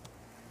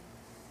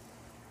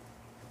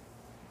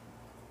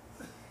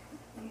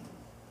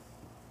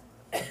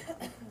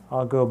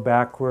 I'll go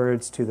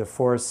backwards to the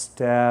 4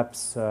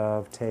 steps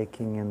of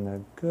taking in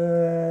the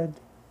good.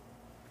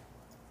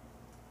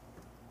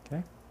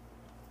 Okay?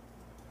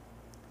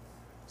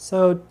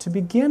 So to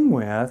begin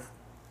with,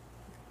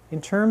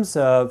 in terms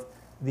of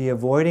the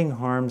avoiding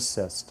harm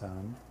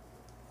system,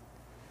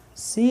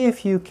 see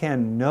if you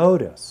can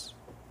notice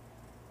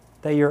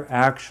that you're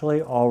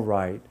actually all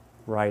right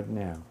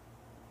now.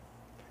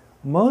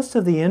 Most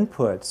of the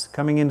inputs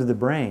coming into the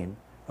brain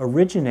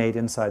originate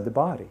inside the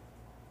body.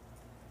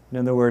 In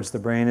other words, the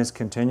brain is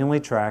continually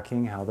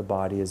tracking how the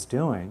body is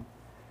doing.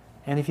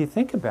 And if you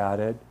think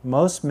about it,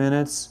 most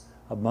minutes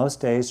of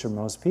most days for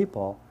most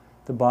people,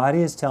 the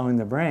body is telling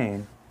the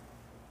brain,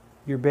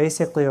 you're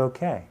basically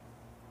okay.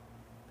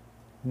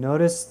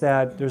 Notice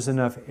that there's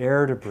enough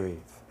air to breathe.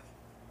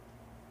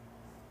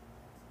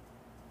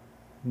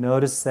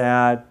 Notice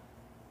that,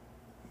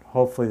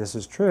 hopefully this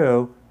is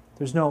true,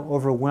 there's no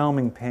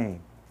overwhelming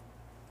pain.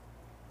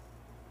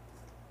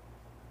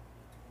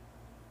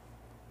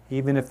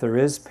 Even if there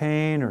is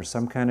pain or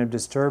some kind of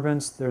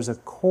disturbance, there's a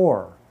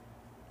core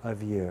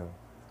of you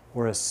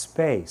or a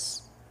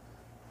space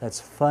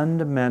that's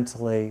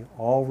fundamentally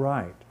all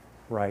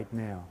right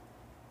now.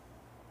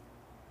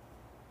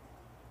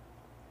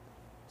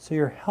 So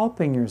you're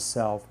helping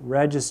yourself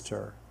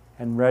register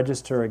and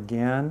register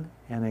again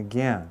and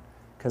again,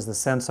 because the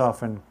sense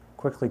often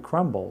quickly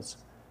crumbles,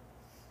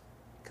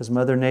 because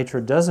Mother Nature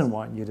doesn't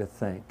want you to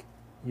think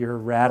you're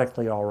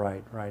radically all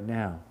right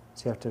now.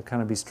 So you have to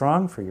kind of be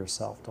strong for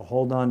yourself, to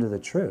hold on to the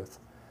truth,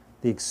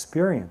 the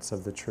experience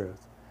of the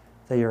truth,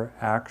 that you're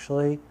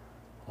actually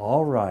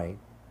all right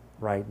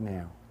right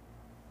now.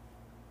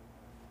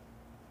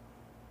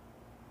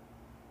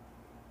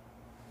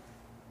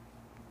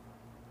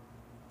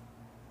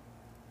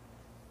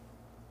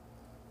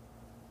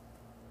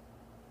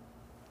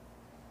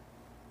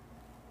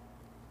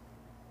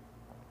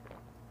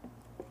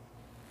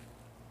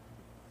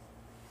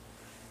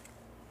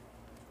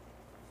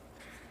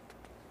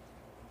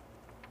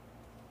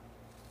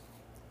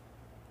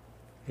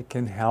 It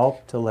can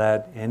help to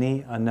let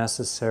any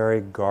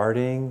unnecessary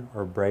guarding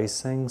or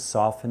bracing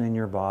soften in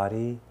your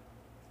body.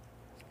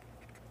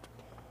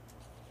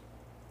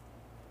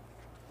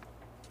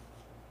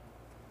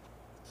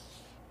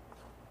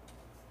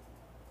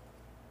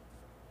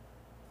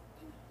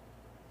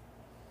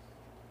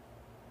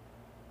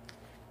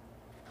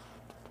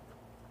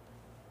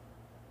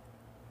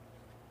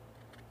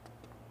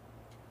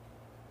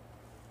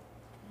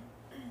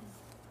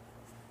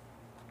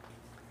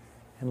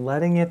 And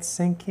letting it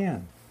sink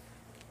in.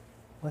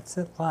 What's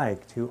it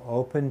like to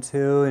open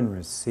to and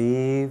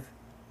receive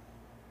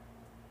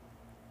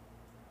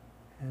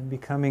and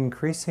become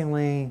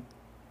increasingly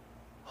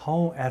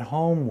at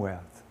home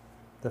with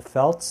the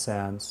felt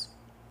sense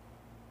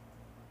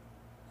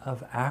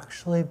of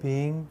actually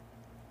being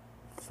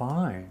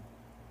fine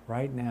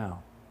right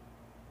now?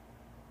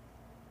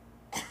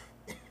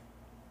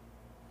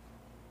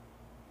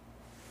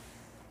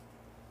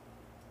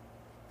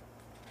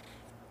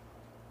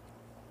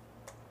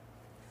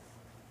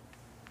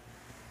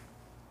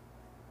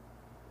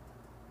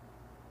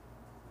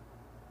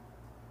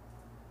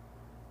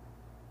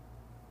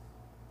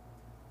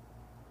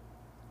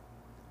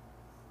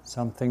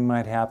 Something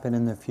might happen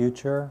in the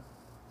future.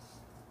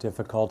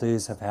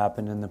 Difficulties have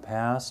happened in the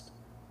past.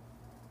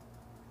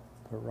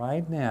 But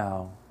right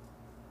now,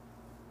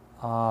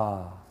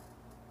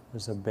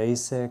 there's a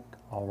basic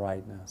all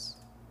rightness,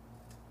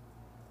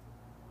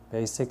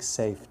 basic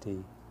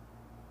safety.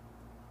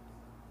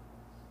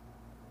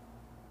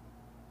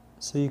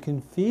 So you can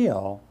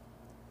feel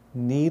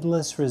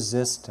needless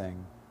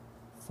resisting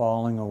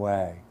falling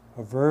away.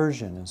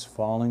 Aversion is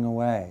falling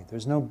away.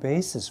 There's no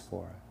basis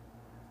for it.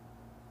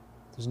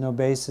 There's no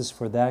basis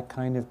for that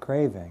kind of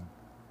craving.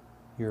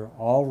 You're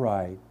all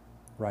right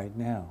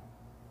now.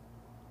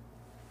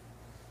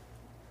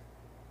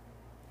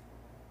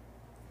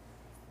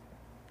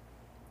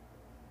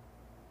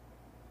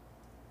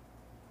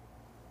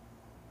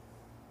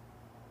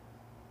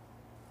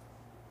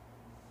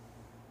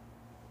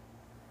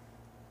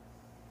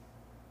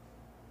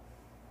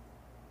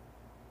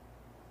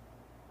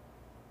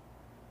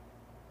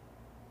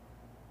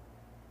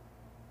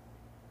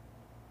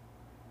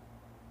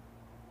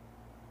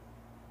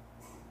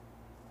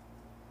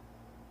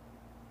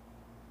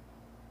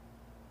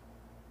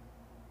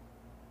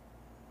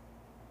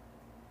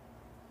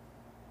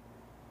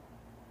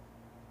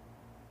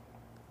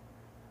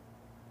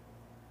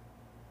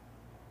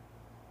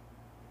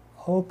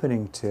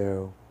 Opening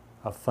to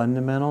a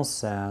fundamental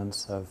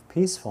sense of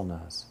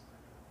peacefulness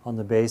on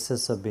the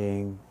basis of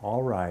being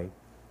all right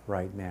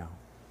now.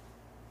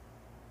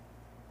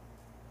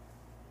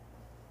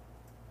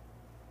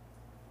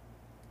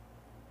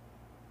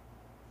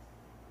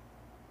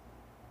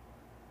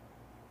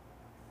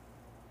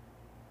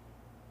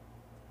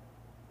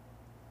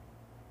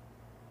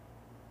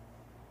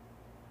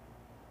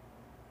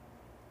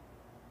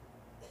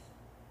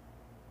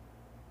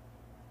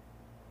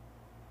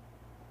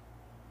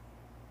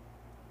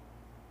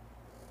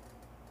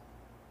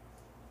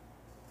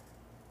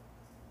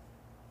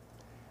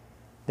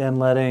 Then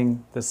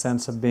letting the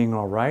sense of being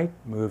all right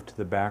move to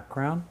the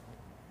background.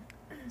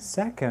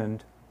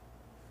 Second,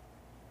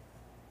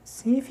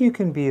 see if you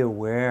can be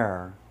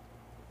aware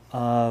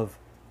of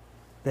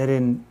that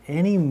in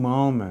any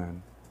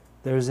moment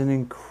there's an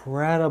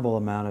incredible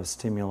amount of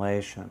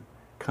stimulation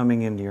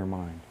coming into your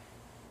mind.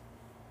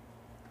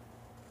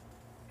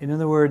 In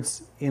other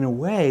words, in a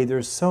way,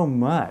 there's so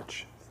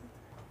much.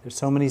 There's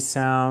so many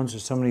sounds,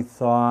 there's so many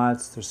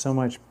thoughts, there's so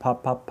much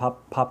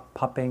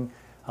popping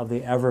of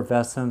the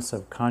effervescence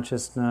of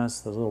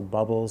consciousness, the little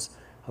bubbles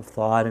of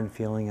thought and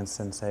feeling and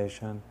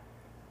sensation,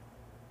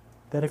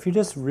 that if you're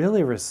just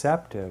really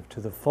receptive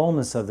to the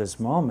fullness of this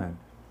moment,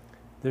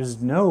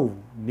 there's no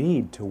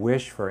need to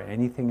wish for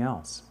anything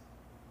else.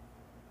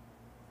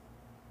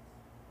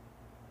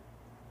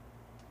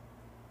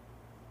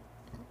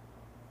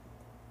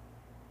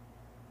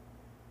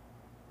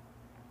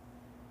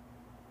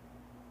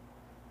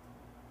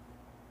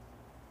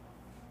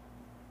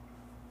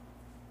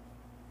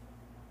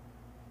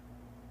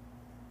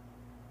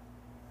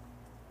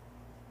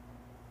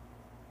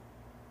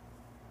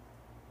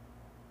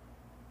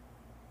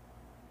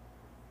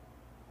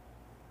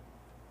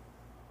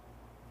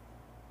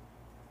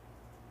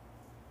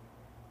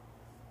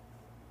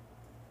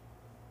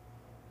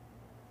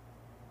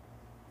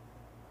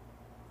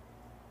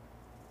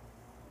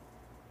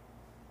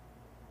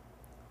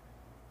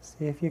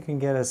 See if you can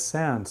get a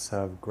sense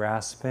of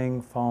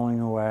grasping, falling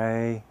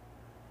away,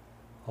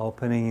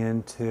 opening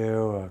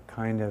into a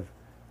kind of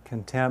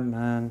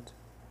contentment,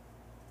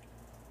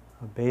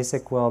 a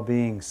basic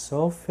well-being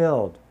so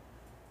filled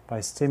by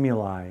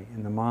stimuli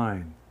in the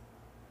mind.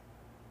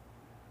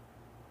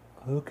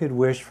 Who could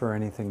wish for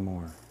anything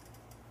more?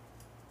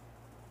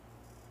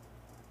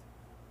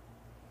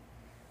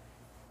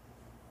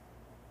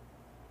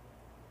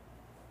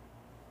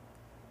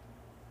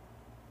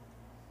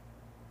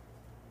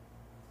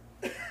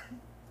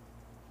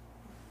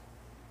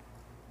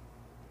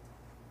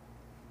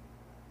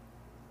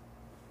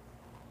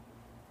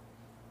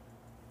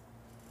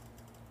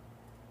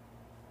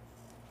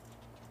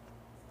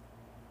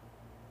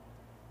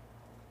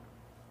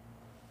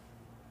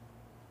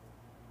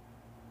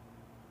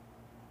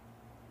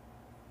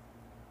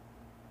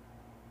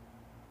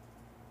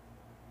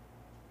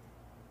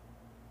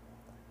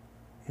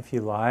 If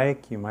you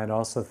like, you might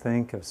also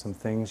think of some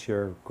things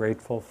you're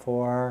grateful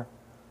for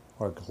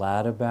or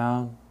glad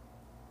about.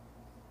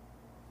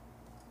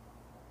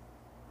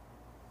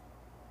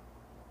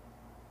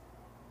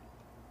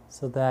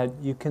 So that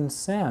you can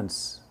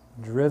sense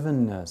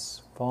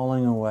drivenness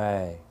falling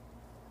away,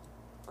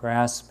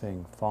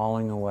 grasping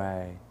falling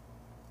away,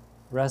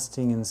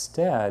 resting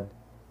instead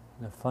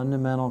in a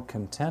fundamental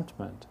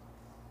contentment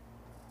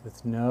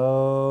with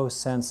no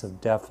sense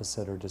of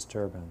deficit or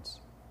disturbance.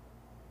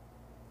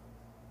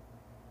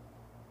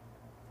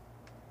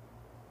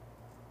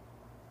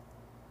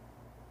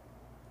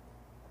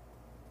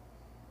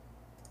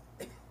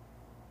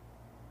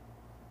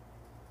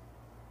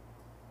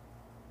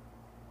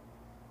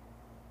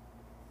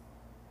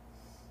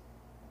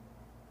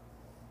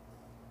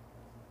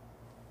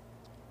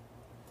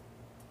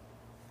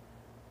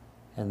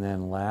 And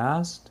then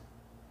last,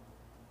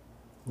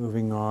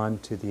 moving on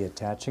to the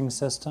attaching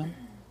system.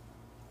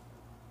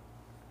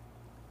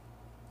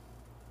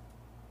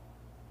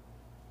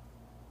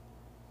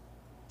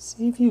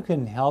 See if you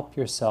can help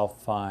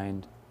yourself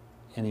find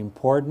an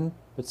important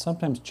but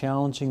sometimes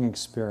challenging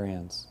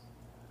experience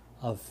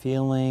of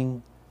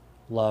feeling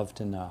loved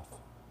enough,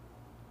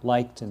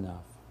 liked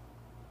enough.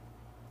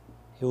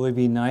 It would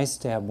be nice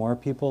to have more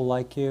people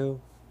like you,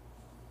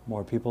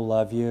 more people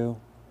love you.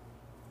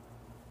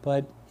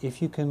 But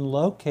if you can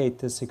locate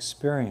this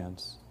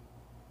experience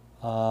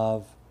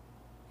of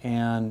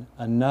an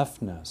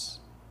enoughness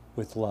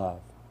with love,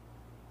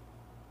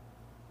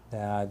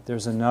 that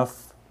there's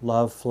enough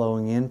love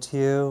flowing into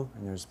you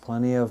and there's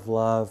plenty of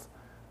love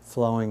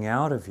flowing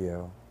out of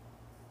you,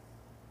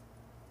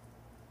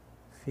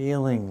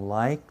 feeling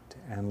liked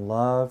and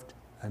loved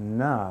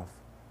enough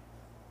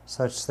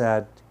such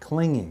that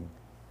clinging,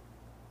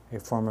 a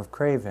form of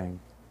craving,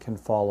 can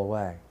fall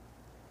away.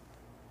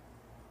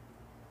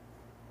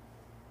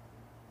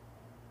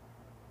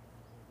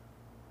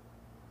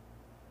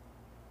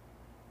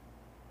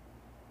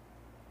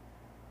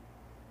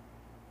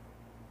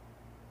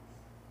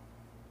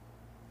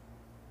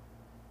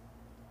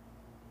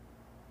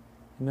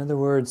 In other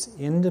words,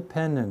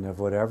 independent of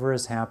whatever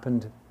has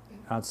happened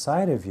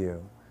outside of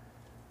you,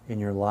 in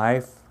your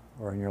life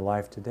or in your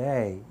life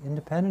today,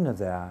 independent of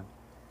that,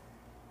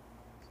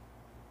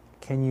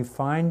 can you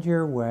find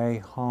your way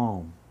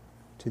home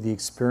to the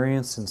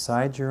experience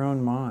inside your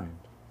own mind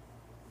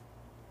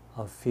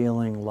of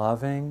feeling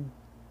loving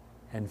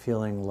and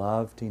feeling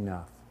loved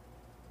enough?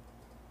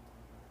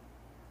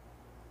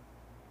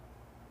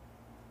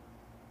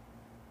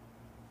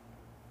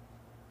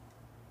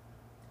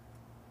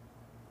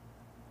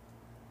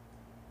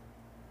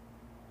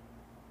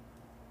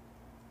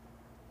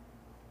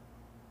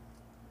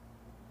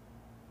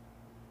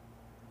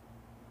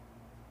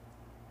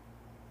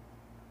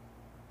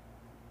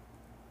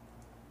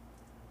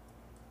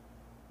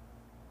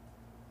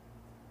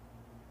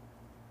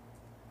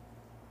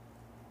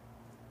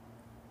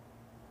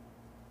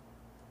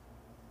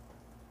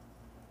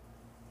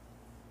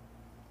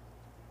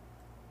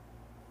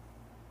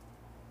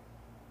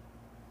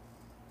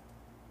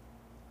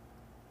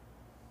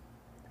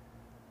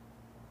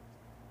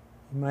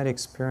 You might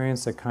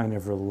experience a kind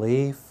of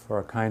relief or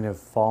a kind of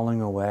falling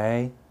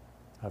away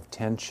of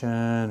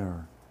tension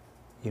or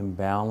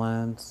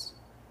imbalance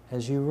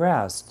as you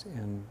rest,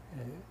 in,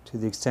 to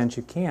the extent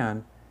you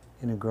can,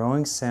 in a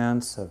growing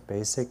sense of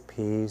basic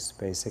peace,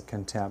 basic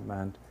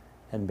contentment,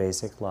 and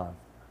basic love.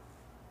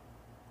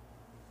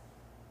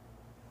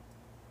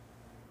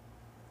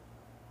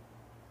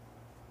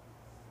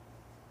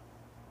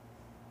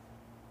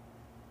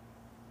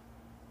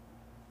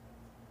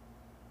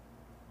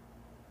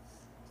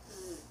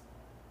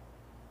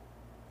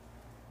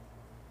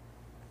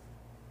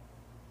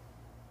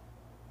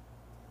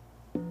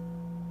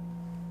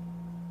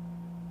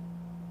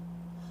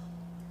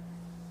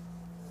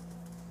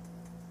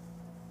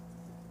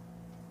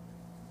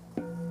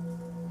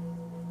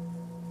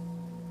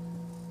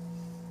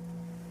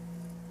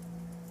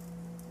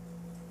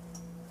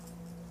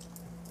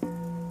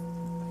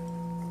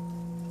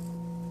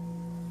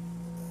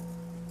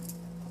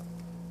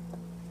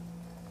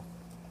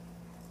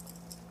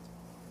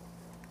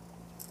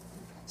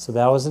 So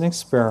that was an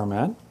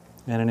experiment,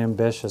 and an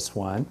ambitious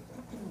one.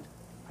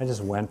 I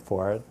just went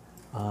for it,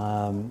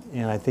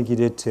 and I think you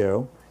did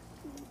too.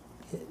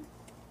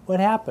 What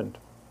happened?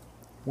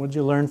 What did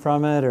you learn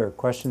from it, or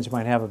questions you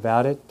might have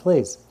about it?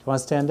 Please, do you want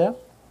to stand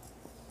up?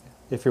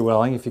 if you're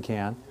willing, if you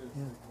can.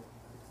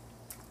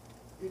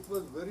 It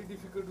was very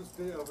difficult to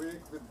stay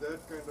awake with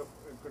that kind of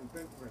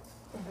contentment.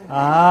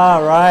 Ah,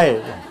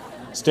 right.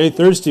 Stay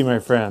thirsty, my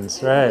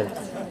friends. Right.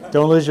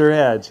 Don't lose your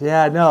edge.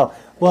 Yeah, no.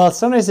 Well,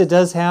 sometimes it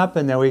does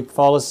happen that we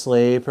fall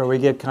asleep or we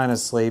get kind of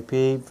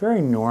sleepy.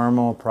 Very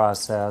normal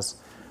process.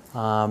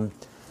 But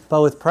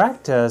with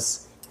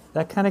practice,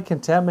 that kind of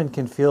contentment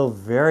can feel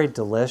very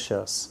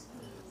delicious.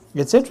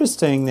 It's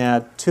interesting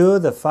that 2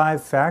 of the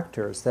 5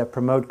 factors that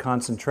promote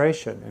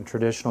concentration in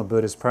traditional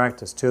Buddhist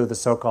practice, 2 of the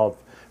so-called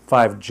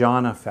 5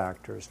 jhana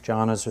factors.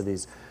 Jhanas are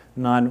these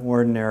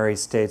non-ordinary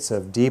states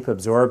of deep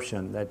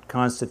absorption that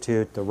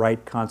constitute the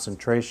right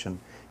concentration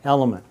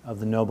element of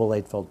the Noble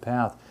Eightfold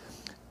Path.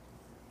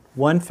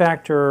 One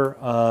factor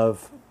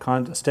of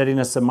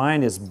steadiness of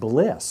mind is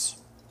bliss,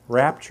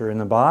 rapture in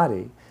the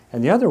body,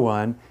 and the other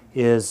one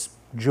is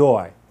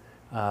joy,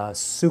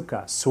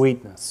 sukha,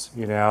 sweetness,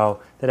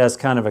 that has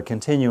kind of a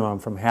continuum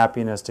from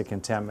happiness to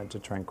contentment to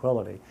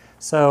tranquility.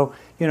 So,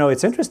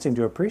 it's interesting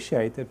to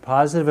appreciate that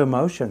positive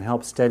emotion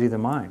helps steady the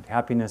mind.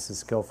 Happiness is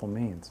skillful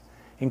means,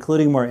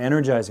 including more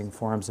energizing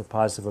forms of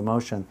positive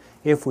emotion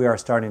if we are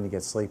starting to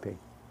get sleepy.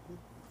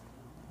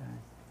 Okay.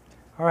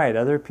 All right,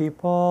 other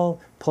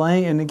people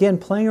playing, and again,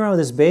 playing around with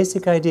this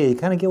basic idea. You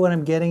kind of get what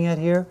I'm getting at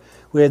here?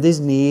 We have these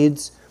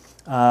needs.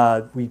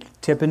 We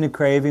tip into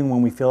craving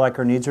when we feel like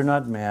our needs are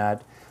not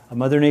met.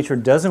 Mother Nature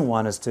doesn't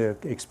want us to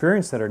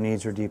experience that our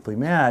needs are deeply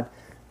met.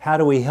 How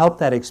do we help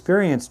that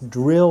experience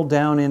drill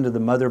down into the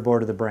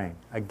motherboard of the brain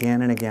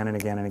again and again and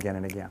again and again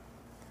and again?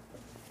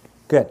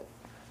 Good.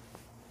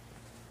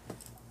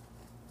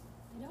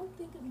 I don't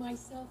think of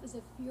myself as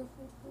a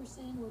fearful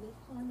person or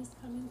that harm is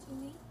coming to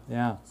me.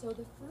 Yeah. So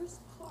the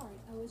first part,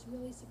 I was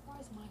really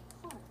surprised. My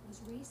heart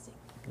was racing.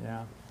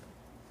 Yeah.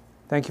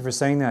 Thank you for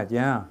saying that.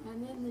 Yeah.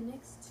 And then the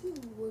next 2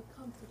 were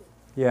comforted.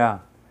 Yeah.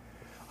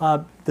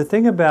 The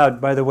thing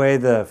about, by the way,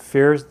 the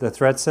fears, the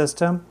threat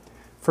system,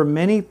 for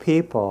many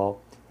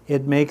people,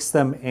 it makes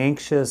them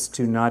anxious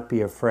to not be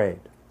afraid.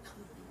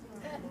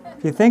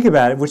 If you think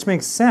about it, which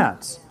makes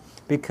sense,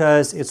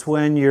 because it's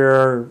when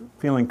you're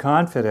feeling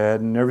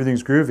confident and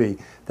everything's groovy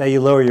that you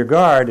lower your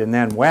guard, and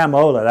then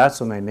wham-ola, that's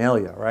when they nail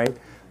you, right?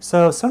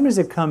 So sometimes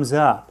it comes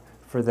up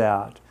for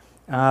that.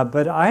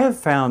 But I have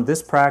found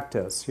this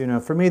practice,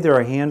 for me there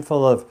are a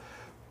handful of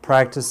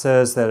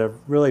practices that have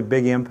really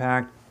big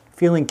impact.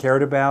 Feeling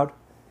cared about,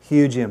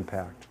 huge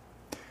impact.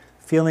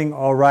 Feeling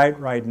all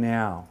right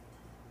now,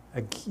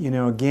 again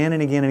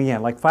and again and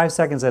again, like 5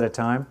 seconds at a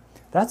time,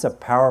 that's a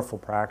powerful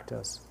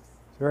practice.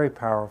 It's very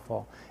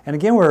powerful. And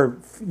again,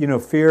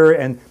 fear,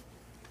 and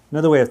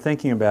another way of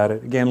thinking about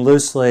it, again,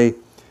 loosely,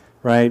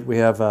 right, we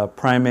have a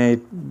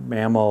primate,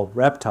 mammal,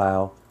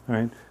 reptile,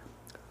 right,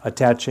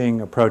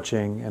 attaching,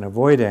 approaching, and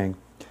avoiding.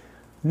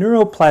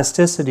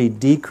 Neuroplasticity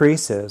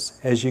decreases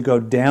as you go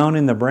down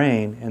in the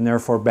brain and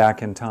therefore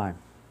back in time.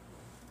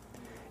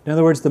 In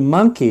other words, the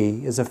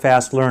monkey is a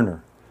fast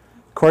learner.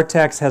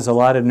 Cortex has a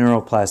lot of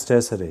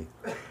neuroplasticity.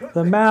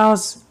 The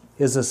mouse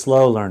is a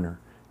slow learner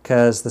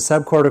because the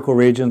subcortical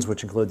regions,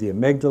 which include the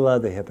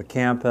amygdala, the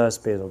hippocampus,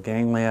 basal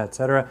ganglia,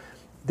 etc.,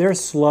 they're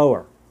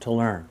slower to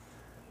learn.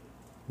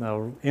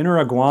 The inner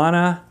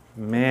iguana,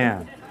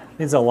 man,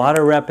 needs a lot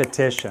of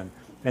repetition.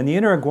 And the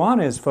inner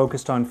iguana is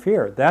focused on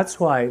fear.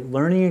 That's why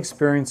learning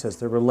experiences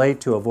that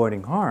relate to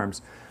avoiding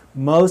harms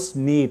most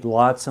need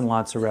lots and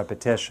lots of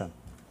repetition.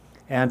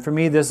 And for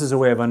me, this is a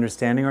way of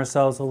understanding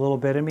ourselves a little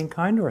bit and being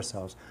kind to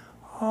ourselves.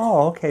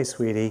 Oh, okay,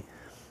 sweetie.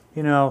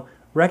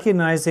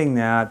 Recognizing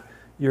that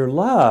you're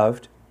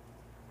loved,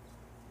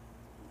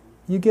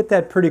 you get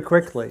that pretty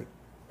quickly.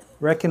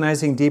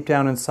 Recognizing deep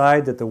down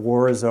inside that the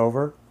war is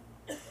over,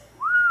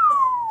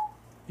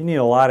 you need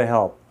a lot of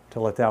help to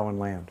let that one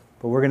land.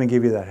 But we're going to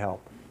give you that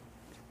help.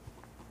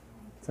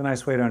 It's a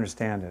nice way to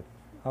understand it.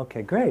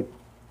 Okay, great.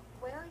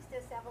 Where is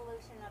this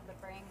evolution of the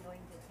brain going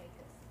to take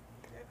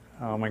us?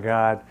 Oh my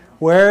God.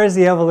 Where is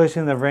the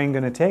evolution of the brain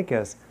going to take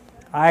us?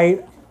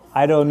 I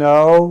don't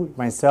know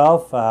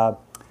myself.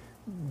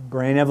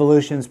 Brain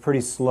evolution is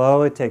pretty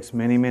slow. It takes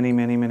many, many,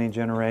 many, many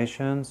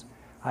generations.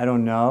 I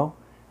don't know.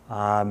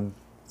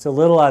 It's a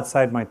little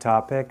outside my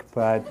topic,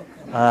 but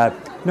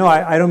no,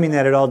 I don't mean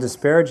that at all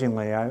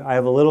disparagingly. I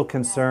have a little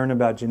concern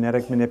about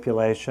genetic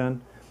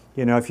manipulation.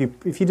 If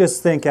you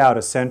just think out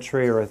a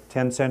century or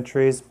 10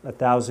 centuries,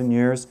 1,000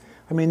 years,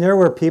 I mean, there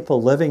were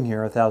people living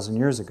here 1,000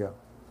 years ago,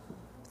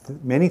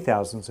 many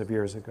thousands of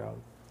years ago.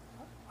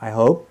 I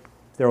hope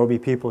there will be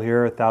people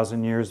here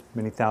 1,000 years,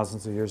 many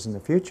thousands of years in the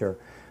future.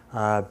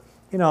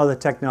 The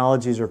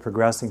technologies are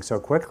progressing so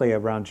quickly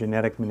around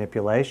genetic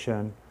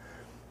manipulation,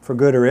 for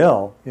good or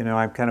ill.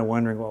 I'm kind of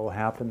wondering what will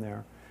happen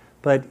there.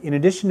 But in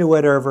addition to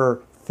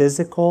whatever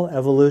physical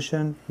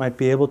evolution might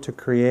be able to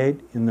create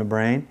in the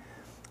brain,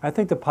 I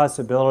think the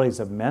possibilities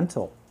of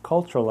mental,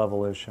 cultural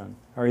evolution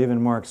are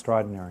even more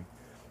extraordinary,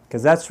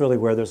 because that's really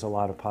where there's a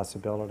lot of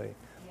possibility.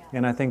 Yeah.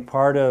 And I think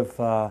part of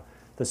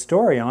the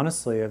story,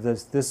 honestly, of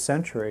this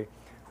century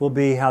will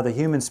be how the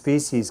human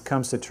species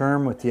comes to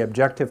terms with the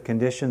objective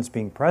conditions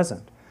being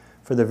present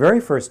for the very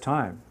first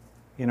time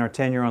in our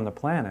tenure on the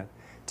planet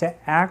to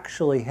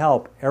actually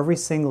help every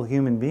single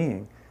human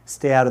being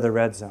stay out of the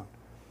red zone.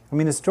 I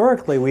mean,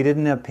 historically, we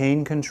didn't have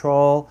pain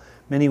control.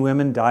 Many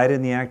women died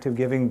in the act of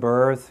giving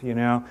birth. You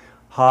know,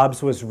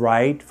 Hobbes was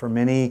right. For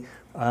many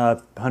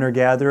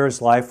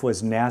hunter-gatherers, life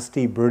was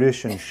nasty,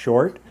 brutish, and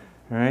short.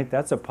 All right,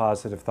 that's a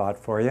positive thought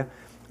for you.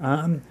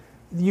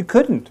 You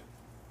couldn't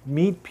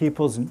meet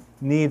people's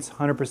needs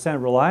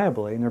 100%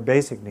 reliably in their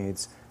basic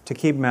needs to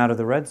keep them out of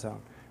the red zone.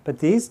 But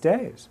these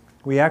days,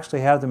 we actually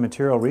have the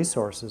material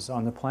resources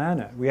on the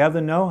planet. We have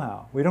the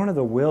know-how. We don't have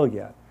the will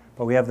yet,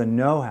 but we have the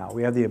know-how.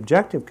 We have the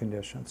objective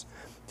conditions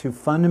to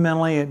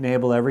fundamentally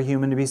enable every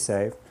human to be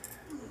safe,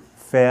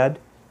 fed,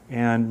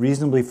 and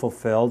reasonably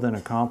fulfilled and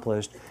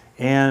accomplished,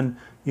 and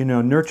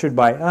nurtured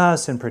by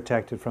us and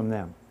protected from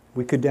them.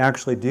 We could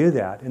actually do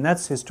that, and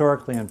that's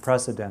historically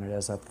unprecedented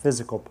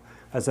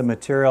as a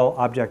material,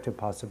 objective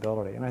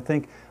possibility. And I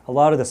think a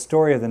lot of the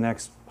story of the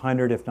next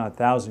 100, if not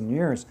 1,000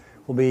 years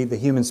will be the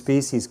human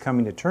species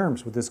coming to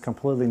terms with this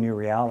completely new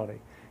reality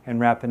and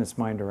wrapping its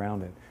mind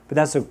around it. But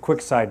that's a quick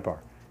sidebar,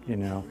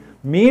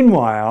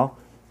 Meanwhile,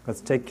 let's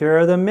take care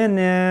of the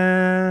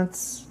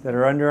minutes that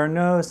are under our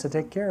nose to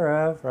take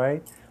care of,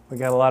 right? We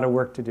got a lot of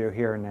work to do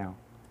here and now.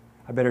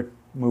 I better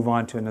move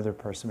on to another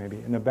person maybe.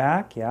 In the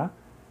back, yeah?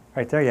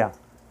 Right there, yeah.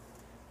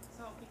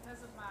 So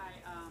because of my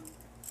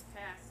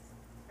past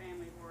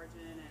family of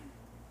origin and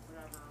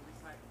whatever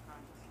recycled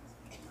consciousness,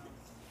 who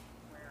knows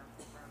where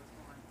I was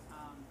born,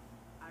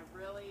 I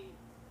really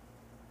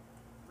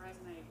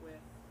resonate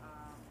with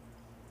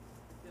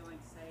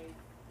feeling safe,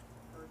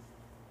 first,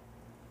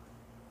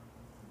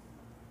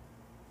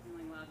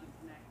 feeling loved and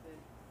connected,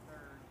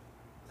 third.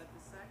 But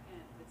the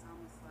second, it's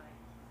almost like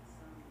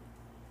some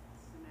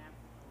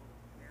synaptical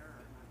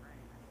error in my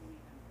brain.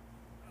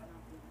 I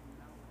don't even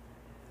know what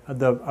that is.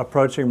 The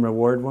approaching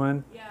reward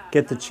one? Yeah,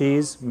 Get the I don't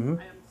cheese? know.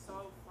 Mm-hmm. I am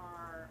so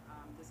far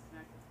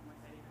disconnected from what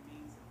that even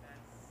means, if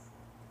that's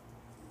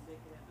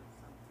indicative of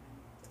something.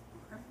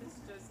 Or if it's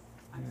just,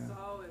 I'm Yeah.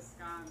 so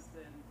ensconced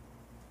in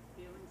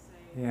feeling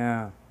safe,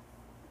 Yeah.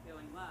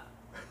 feeling loved.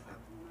 I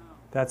don't know.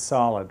 That's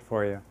solid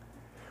for you.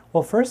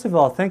 Well, first of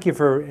all, thank you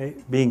for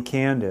being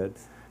candid.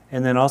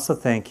 And then also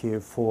thank you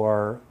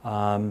for,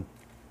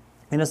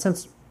 in a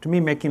sense, to me,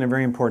 making a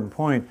very important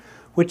point,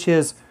 which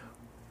is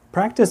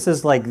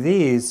practices like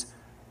these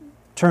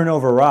turn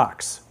over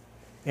rocks.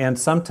 And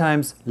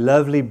sometimes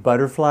lovely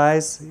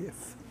butterflies,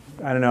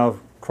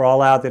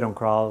 crawl out, they don't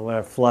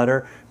crawl,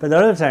 flutter. But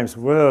other times,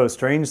 whoa,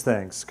 strange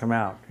things come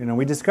out.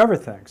 We discover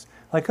things.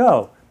 Like,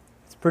 oh,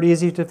 it's pretty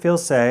easy to feel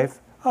safe.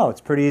 Oh,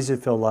 it's pretty easy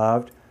to feel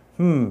loved.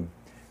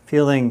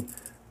 Feeling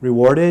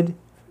rewarded,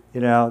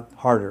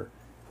 harder.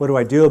 What do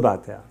I do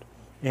about that?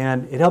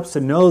 And it helps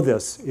to know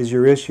this is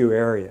your issue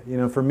area.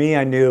 For me,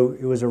 I knew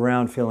it was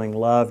around feeling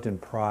loved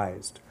and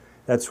prized.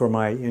 That's where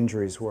my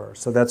injuries were.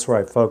 So that's where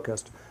I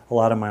focused a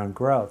lot of my own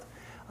growth.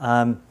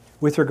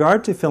 With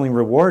regard to feeling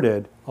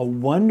rewarded, a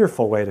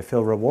wonderful way to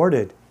feel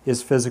rewarded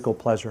is physical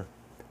pleasure.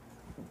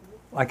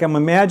 Like I'm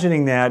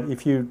imagining that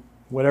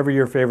whatever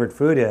your favorite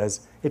food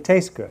is, it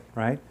tastes good,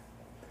 right?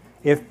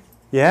 There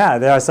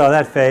I saw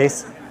that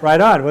face.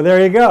 Right on. Well,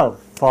 there you go.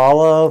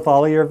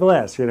 Follow your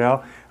bliss,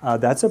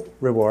 That's a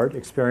reward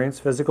experience.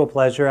 Physical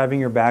pleasure, having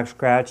your back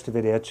scratched if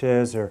it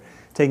itches, or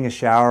taking a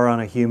shower on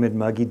a humid,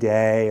 muggy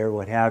day, or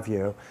what have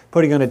you.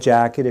 Putting on a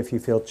jacket if you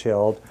feel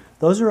chilled.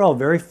 Those are all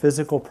very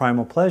physical,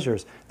 primal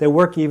pleasures. They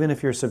work even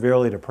if you're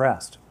severely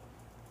depressed.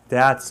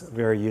 That's a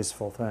very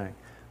useful thing.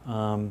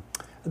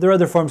 There are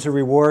other forms of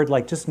reward,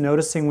 like just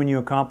noticing when you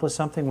accomplish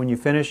something. When you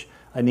finish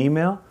an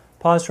email,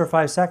 pause for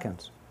 5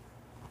 seconds.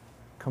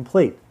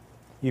 Complete.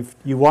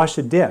 You wash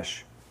a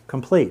dish.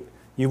 Complete.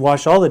 You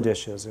wash all the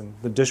dishes, and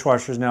the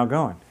dishwasher's now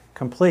going.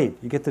 Complete.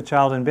 You get the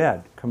child in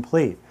bed.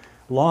 Complete.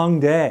 Long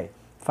day.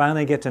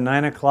 Finally get to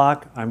 9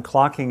 o'clock, I'm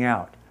clocking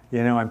out.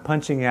 I'm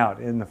punching out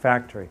in the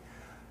factory.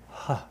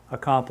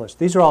 Accomplished.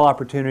 These are all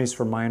opportunities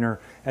for minor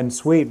and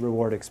sweet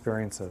reward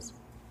experiences,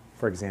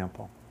 for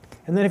example.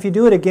 And then if you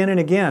do it again and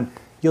again,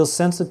 you'll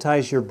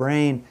sensitize your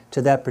brain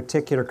to that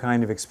particular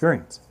kind of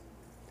experience,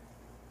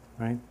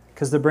 right?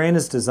 Because the brain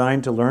is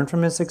designed to learn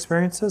from its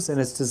experiences,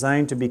 and it's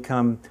designed to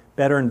become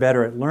better and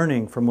better at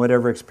learning from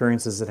whatever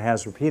experiences it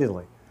has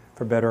repeatedly,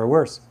 for better or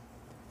worse.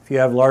 If you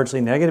have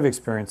largely negative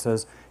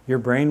experiences, your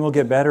brain will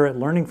get better at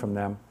learning from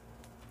them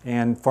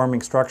and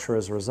forming structure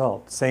as a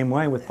result. Same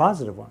way with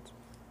positive ones.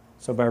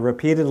 So by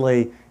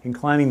repeatedly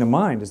inclining the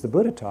mind, as the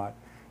Buddha taught,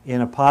 in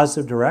a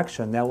positive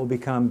direction, that will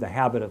become the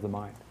habit of the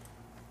mind,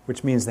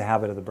 which means the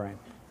habit of the brain.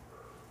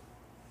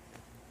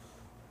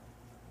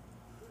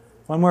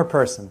 One more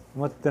person,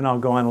 then I'll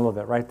go on a little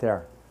bit, right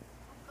there.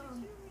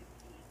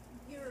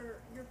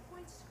 Your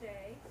points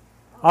today.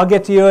 I'll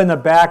get to you in the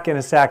back in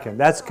a second.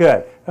 That's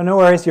good. Oh, no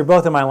worries, you're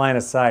both in my line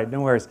of sight. No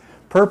worries.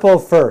 Purple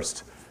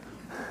first.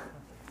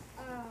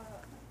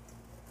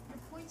 Your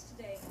points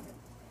today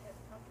have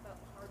talked about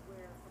the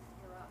hardware from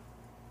here up.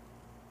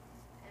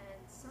 And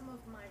some of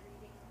my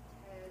reading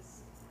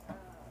has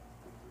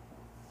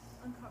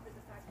uncovered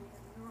the fact we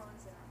have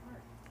neurons in our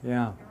heart,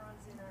 Yeah.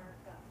 neurons in our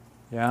gut.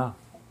 Yeah.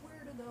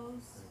 Where do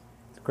those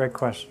It's a great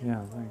question.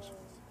 Yeah, thanks.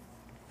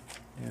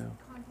 Yeah.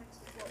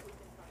 context of what we've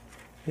been talking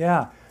about.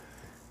 Yeah.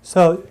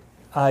 So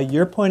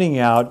you're pointing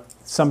out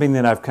something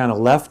that I've kind of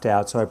left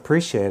out, so I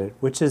appreciate it,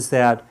 which is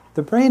that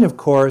the brain, of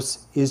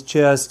course, is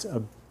just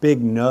a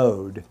big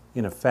node,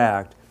 in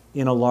effect,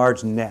 in a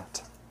large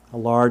net, a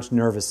large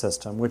nervous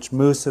system, which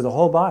moves through the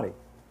whole body,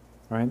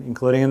 right?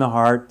 Including in the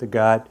heart, the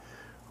gut,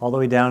 all the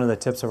way down to the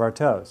tips of our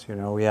toes. You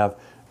know, we have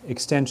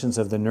extensions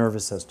of the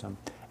nervous system.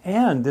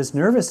 And this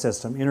nervous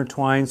system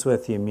intertwines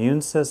with the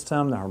immune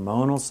system, the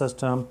hormonal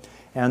system,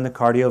 and the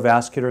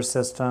cardiovascular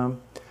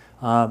system.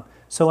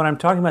 So when I'm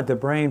talking about the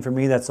brain, for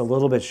me, that's a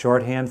little bit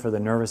shorthand for the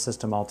nervous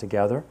system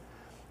altogether.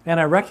 And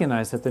I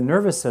recognize that the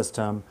nervous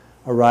system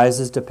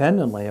arises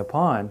dependently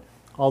upon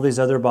all these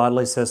other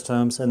bodily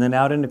systems and then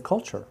out into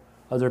culture,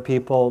 other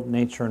people,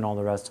 nature, and all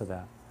the rest of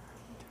that.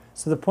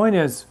 So the point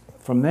is,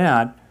 from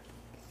that,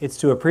 it's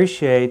to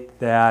appreciate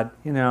that,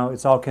 you know,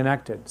 it's all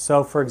connected.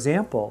 So, for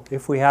example,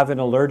 if we have an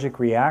allergic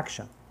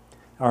reaction,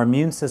 our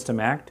immune system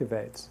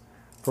activates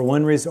for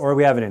one reason, or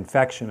we have an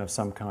infection of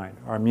some kind,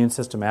 our immune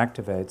system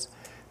activates.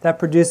 That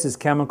produces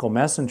chemical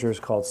messengers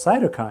called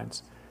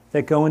cytokines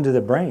that go into the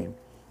brain.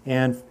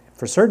 And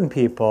for certain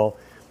people,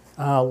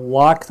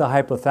 lock the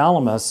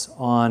hypothalamus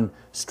on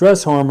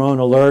stress hormone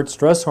alert,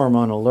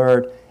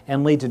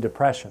 and lead to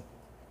depression.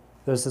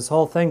 There's this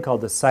whole thing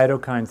called the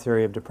cytokine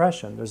theory of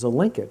depression. There's a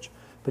linkage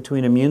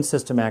between immune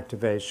system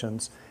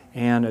activations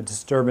and a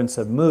disturbance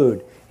of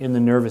mood in the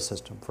nervous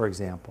system, for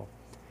example.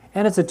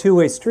 And it's a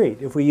two-way street.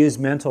 If we use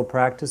mental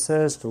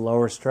practices to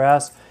lower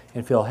stress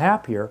and feel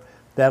happier,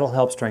 that'll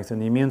help strengthen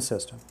the immune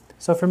system.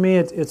 So for me,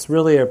 it's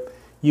really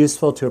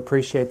useful to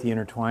appreciate the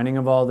intertwining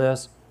of all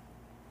this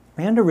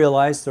and to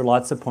realize there are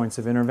lots of points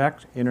of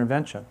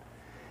intervention.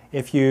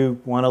 If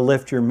you want to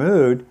lift your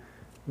mood,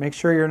 make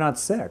sure you're not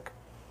sick.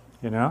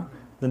 You know,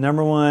 the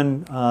number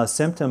one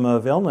symptom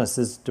of illness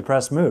is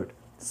depressed mood.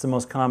 It's the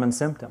most common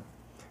symptom.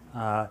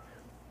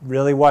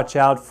 Really watch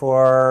out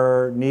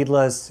for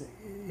needless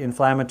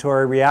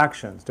inflammatory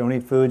reactions. Don't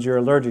eat foods you're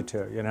allergic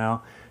to, you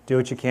know. Do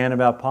what you can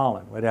about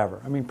pollen,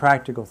 whatever. I mean,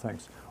 practical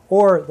things.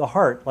 Or the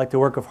heart, like the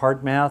work of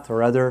heart math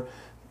or other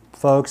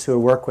folks who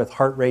work with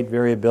heart rate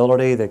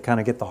variability that kind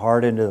of get the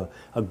heart into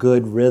a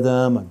good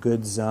rhythm, a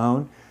good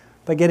zone.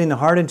 By getting the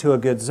heart into a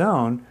good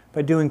zone,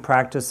 by doing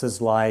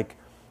practices like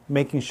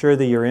making sure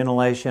that your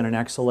inhalation and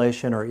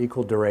exhalation are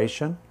equal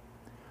duration,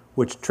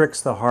 which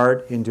tricks the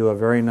heart into a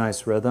very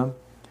nice rhythm.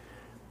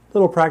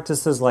 Little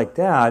practices like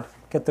that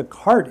get the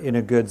heart in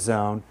a good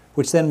zone,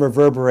 which then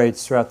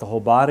reverberates throughout the whole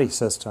body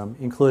system,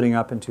 including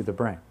up into the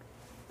brain.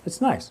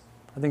 It's nice.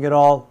 I think it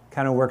all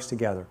kind of works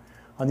together.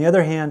 On the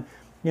other hand,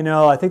 you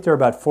know, I think there are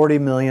about 40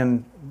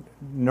 million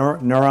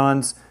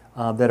neurons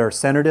that are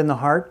centered in the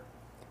heart.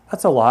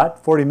 That's a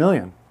lot, 40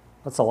 million.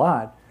 That's a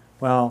lot.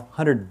 Well,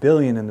 100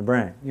 billion in the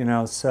brain, you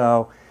know.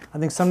 So I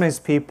think sometimes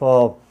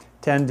people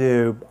tend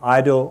to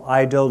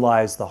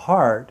idolize the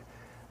heart,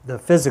 the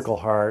physical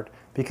heart,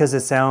 because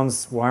it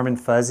sounds warm and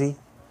fuzzy,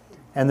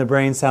 and the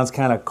brain sounds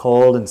kind of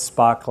cold and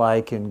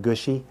Spock-like and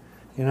gushy,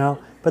 you know.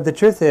 But the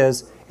truth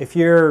is, if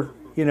you're,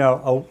 you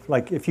know,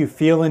 like if you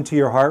feel into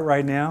your heart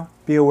right now,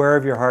 be aware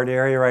of your heart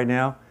area right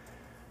now,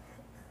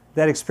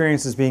 that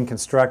experience is being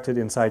constructed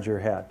inside your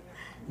head.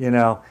 You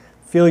know,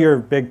 feel your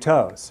big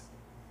toes,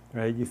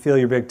 right? You feel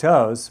your big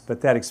toes, but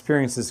that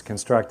experience is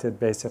constructed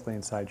basically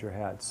inside your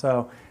head.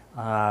 So,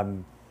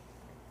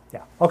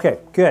 yeah. Okay,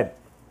 good.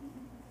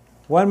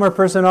 One more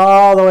person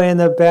all the way in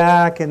the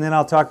back, and then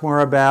I'll talk more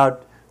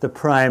about the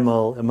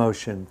primal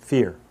emotion,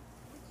 fear.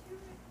 Would you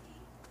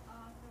repeat the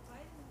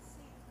vitamin C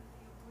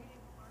for the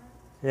avoidant part?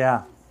 Yeah.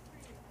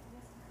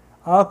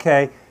 I missed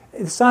Okay.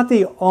 It's not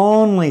the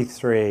only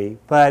three,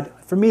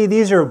 but for me,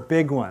 these are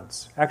big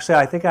ones. Actually,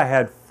 I think I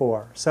had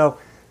 4. So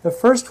the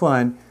first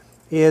one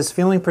is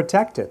feeling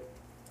protected,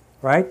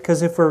 right?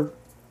 Because if we're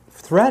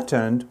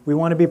threatened, we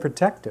want to be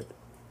protected.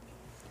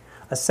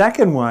 A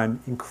second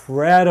one,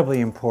 incredibly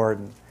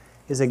important,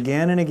 is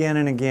again and again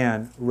and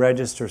again,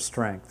 register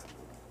strength.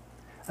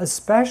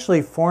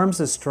 Especially forms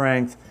of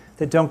strength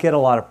that don't get a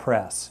lot of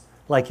press,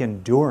 like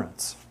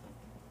endurance,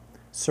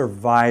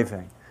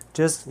 surviving,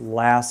 just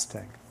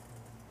lasting.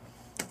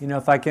 You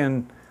know, I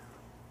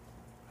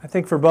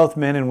think for both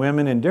men and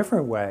women in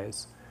different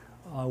ways,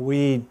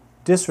 we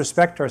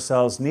disrespect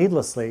ourselves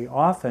needlessly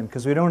often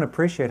because we don't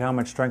appreciate how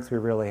much strength we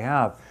really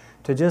have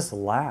to just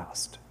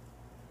last,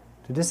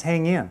 to just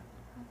hang in,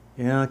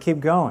 you know,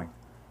 keep going.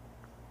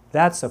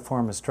 That's a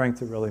form of strength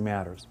that really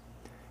matters.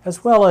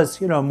 As well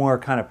as, you know, more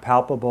kind of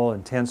palpable,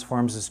 intense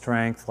forms of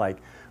strength, like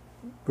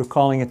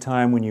recalling a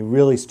time when you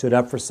really stood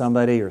up for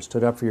somebody or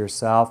stood up for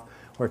yourself,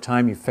 or a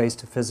time you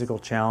faced a physical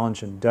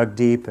challenge and dug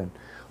deep and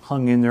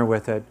hung in there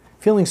with it.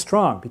 Feeling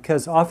strong,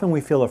 because often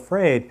we feel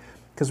afraid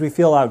because we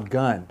feel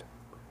outgunned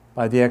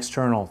by the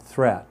external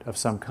threat of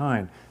some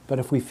kind. But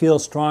if we feel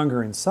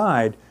stronger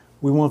inside,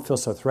 we won't feel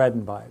so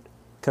threatened by it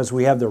because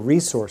we have the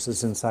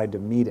resources inside to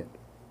meet it.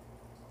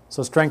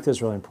 So strength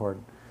is really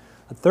important.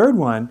 A third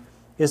one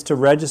is to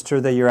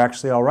register that you're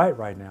actually all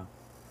right now.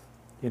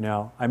 You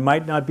know, I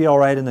might not be all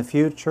right in the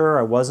future,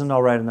 I wasn't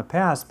all right in the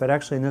past, but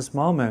actually in this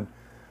moment,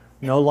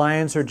 no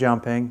lions are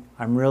jumping,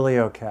 I'm really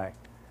okay.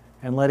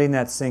 And letting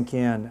that sink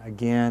in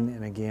again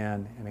and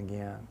again and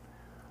again.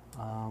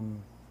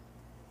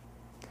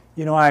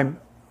 You know, I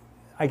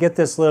get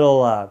this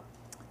little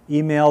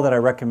email that I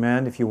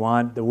recommend if you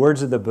want, the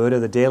words of the Buddha,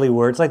 the daily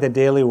words, like the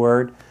daily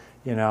word,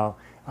 you know,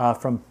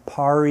 from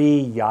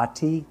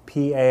Pariyatti,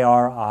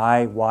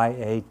 Pariyatti,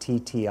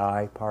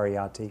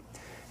 Pariyatti.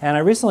 And I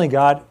recently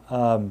got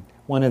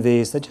one of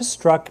these that just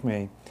struck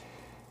me.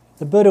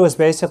 The Buddha was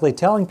basically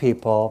telling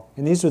people,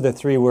 and these were the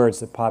three words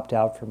that popped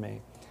out for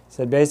me. He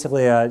said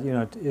basically, you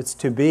know, it's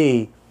to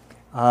be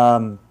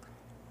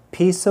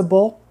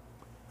peaceable,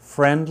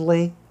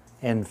 friendly,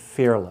 and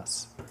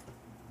fearless.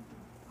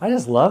 I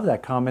just love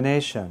that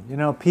combination. You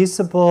know,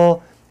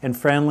 peaceable and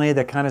friendly,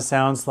 that kind of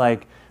sounds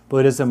like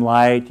Buddhism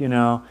light, you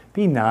know,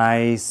 be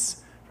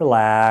nice,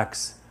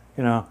 relax,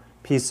 you know,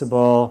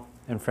 peaceable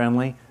and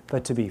friendly,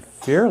 but to be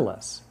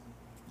fearless,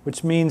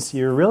 which means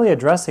you're really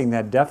addressing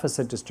that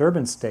deficit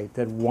disturbance state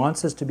that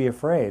wants us to be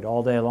afraid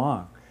all day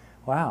long.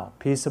 Wow,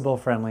 peaceable,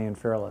 friendly, and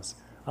fearless.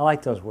 I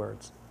like those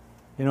words.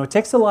 You know, it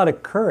takes a lot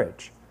of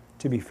courage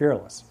to be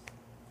fearless.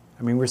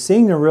 I mean, we're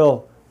seeing the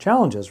real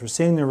challenges, we're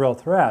seeing the real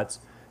threats,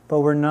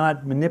 but we're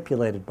not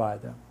manipulated by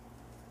them,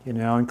 you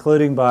know,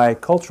 including by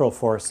cultural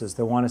forces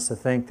that want us to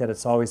think that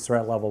it's always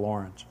threat level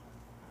orange,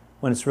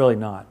 when it's really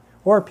not.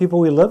 Or people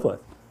we live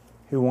with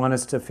who want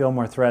us to feel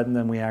more threatened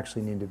than we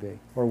actually need to be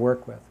or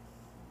work with.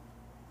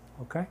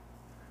 Okay?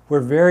 We're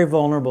very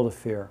vulnerable to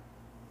fear.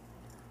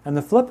 And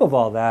the flip of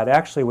all that,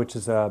 actually, which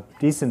is a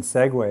decent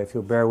segue, if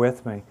you'll bear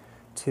with me,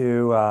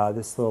 to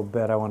this little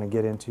bit I want to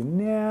get into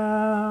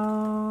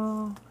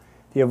now.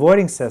 The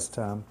avoiding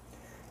system,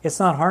 it's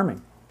not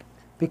harming.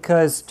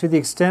 Because to the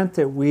extent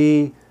that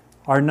we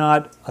are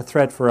not a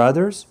threat for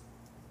others,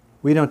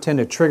 we don't tend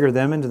to trigger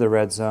them into the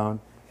red zone,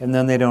 and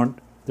then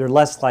they're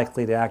less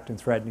likely to act in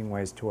threatening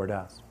ways toward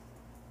us.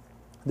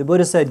 The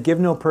Buddha said,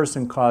 give no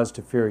person cause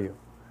to fear you.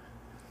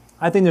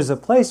 I think there's a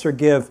place for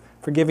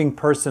giving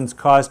persons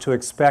cause to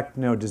expect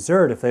no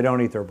dessert if they don't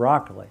eat their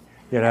broccoli,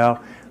 you know,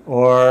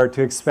 or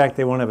to expect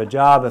they won't have a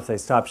job if they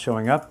stop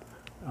showing up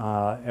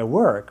at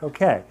work.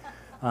 Okay.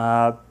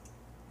 But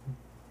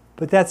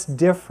that's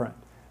different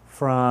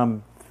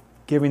from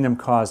giving them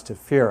cause to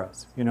fear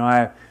us. You know,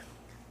 a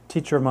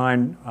teacher of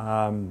mine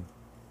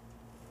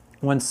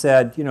once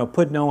said, you know,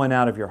 put no one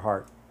out of your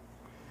heart.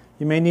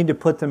 You may need to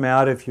put them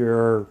out if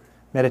you're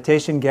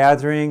meditation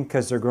gathering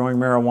because they're growing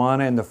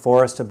marijuana in the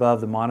forest above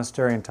the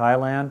monastery in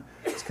Thailand.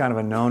 It's kind of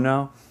a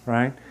no-no,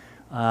 right?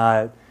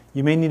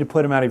 You may need to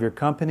put them out of your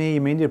company.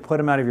 You may need to put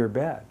them out of your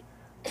bed.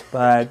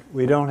 But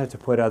we don't have to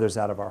put others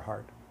out of our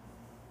heart.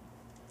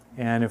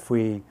 And if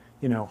we,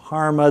 you know,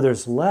 harm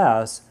others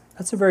less,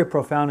 that's a very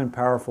profound and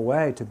powerful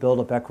way to build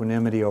up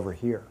equanimity over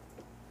here.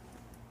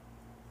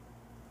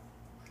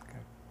 Okay.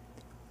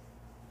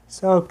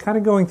 So kind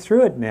of going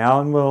through it now,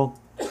 and we'll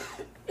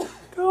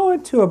go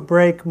into a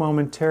break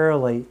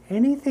momentarily.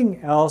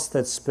 Anything else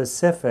that's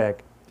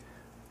specific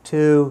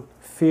to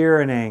fear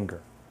and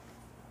anger?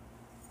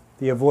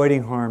 The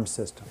avoiding harm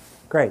system.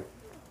 Great.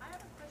 I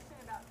have a question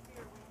about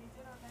fear. When we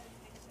did our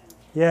meditation,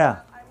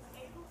 Yeah. I was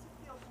able to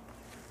feel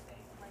completely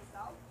safe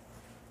myself,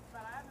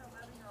 but I have an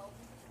 11-year-old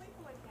who's in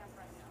sleepaway camp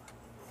right now.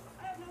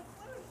 I have no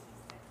clue if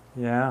she's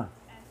safe. Yeah.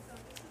 And so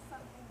this is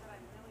something that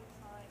I'm really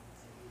trying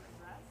to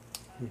address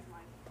as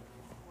my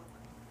moving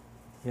forward.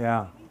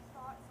 Yeah. Any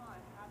thoughts on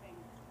having,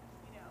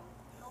 you know,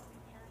 healthy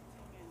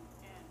parenting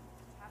and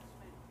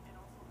detachment and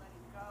also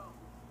letting go,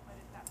 but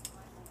at that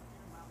primal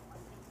fear level,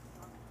 I'm really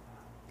struggling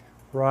with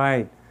that.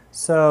 Right.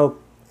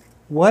 So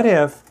what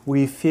if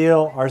we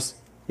feel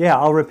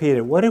I'll repeat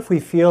it. What if we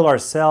feel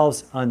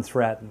ourselves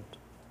unthreatened?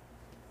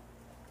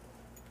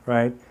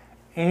 Right?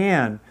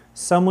 And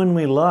someone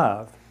we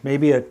love,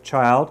 maybe a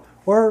child,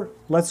 or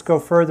let's go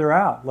further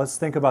out. Let's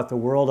think about the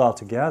world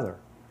altogether.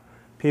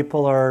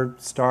 People are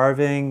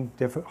starving,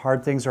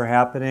 hard things are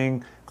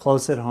happening,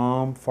 close at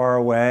home, far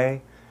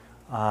away.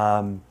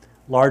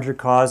 Larger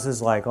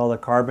causes like all the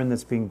carbon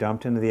that's being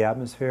dumped into the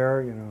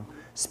atmosphere, you know,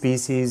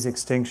 species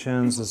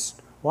extinctions, there's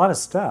a lot of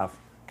stuff,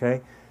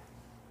 okay?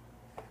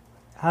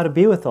 How to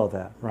be with all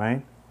that,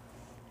 right?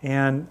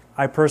 And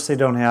I personally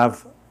don't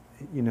have,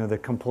 you know, the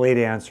complete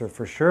answer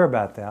for sure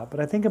about that, but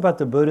I think about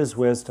the Buddha's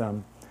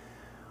wisdom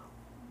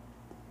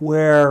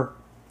where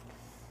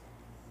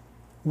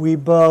we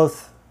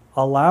both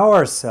allow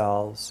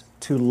ourselves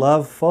to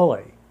love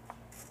fully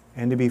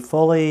and to be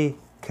fully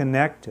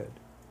connected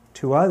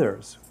to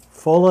others,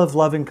 full of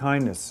loving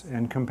kindness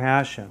and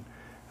compassion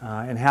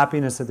and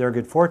happiness at their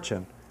good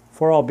fortune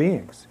for all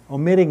beings.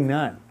 Omitting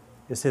none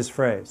is his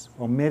phrase.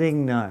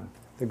 Omitting none.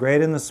 The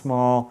great and the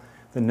small,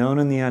 the known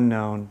and the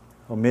unknown,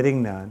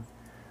 omitting none.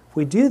 If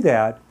we do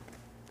that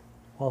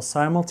while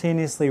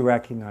simultaneously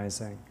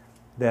recognizing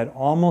that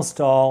almost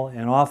all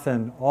and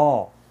often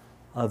all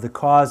of the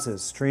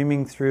causes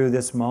streaming through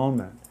this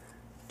moment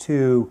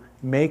to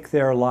make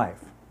their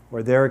life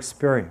or their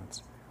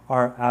experience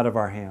are out of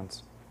our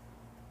hands.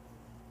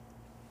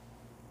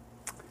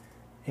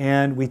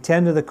 And we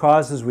tend to the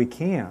causes we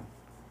can,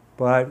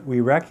 but we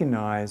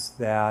recognize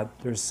that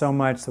there's so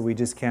much that we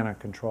just cannot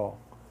control.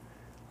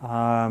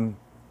 Not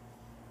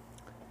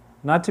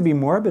to be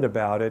morbid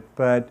about it,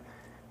 but,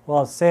 well,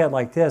 I'll say it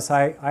like this.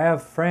 I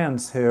have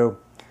friends who,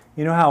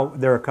 you know how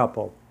they're a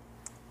couple,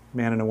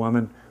 man and a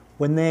woman,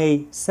 when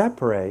they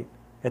separate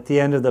at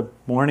the end of the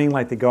morning,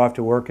 like they go off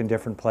to work in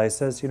different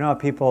places, you know how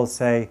people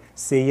say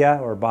see ya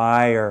or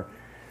bye or,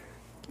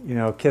 you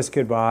know, kiss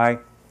goodbye?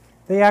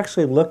 They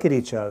actually look at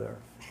each other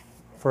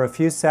for a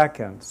few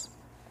seconds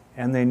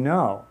and they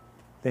know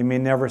they may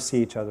never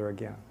see each other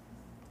again.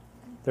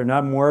 They're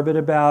not morbid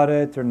about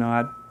it.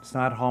 It's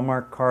not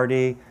Hallmark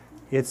cardy.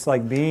 It's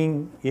like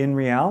being in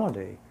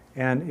reality.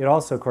 And it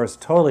also, of course,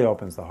 totally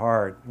opens the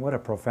heart. What a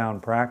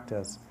profound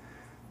practice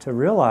to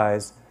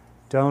realize,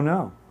 don't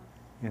know,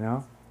 you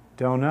know,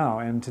 don't know.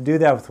 And to do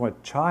that with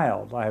what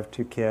child? I have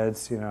 2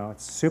 kids, you know,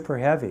 it's super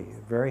heavy,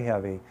 very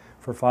heavy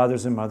for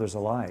fathers and mothers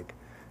alike.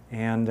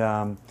 And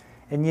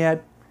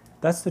yet,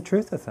 that's the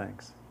truth of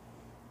things.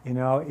 You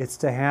know, it's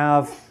to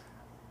have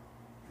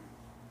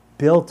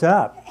built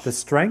up the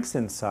strengths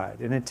inside,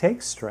 and it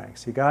takes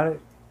strengths. You got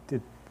it,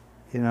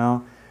 you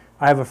know.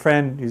 I have a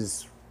friend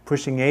who's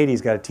pushing 80,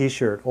 he's got a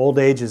t-shirt, old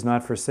age is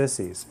not for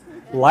sissies.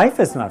 Life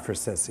is not for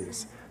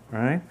sissies,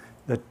 right?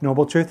 The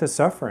noble truth is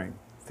suffering.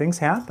 Things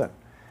happen.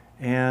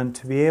 And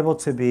to be able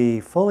to be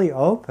fully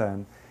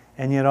open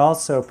and yet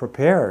also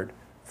prepared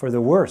for the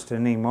worst at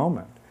any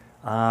moment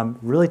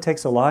really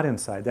takes a lot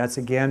inside. That's,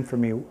 again, for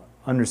me,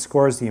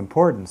 underscores the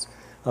importance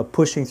of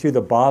pushing through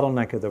the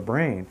bottleneck of the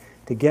brain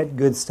to get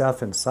good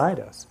stuff inside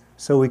us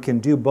so we can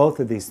do both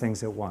of these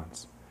things at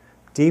once.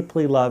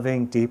 Deeply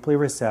loving, deeply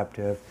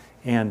receptive,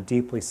 and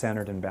deeply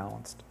centered and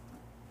balanced.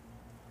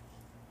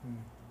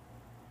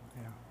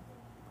 Yeah.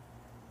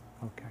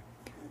 Okay.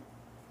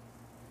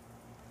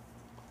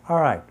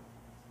 All right.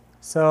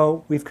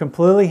 So we've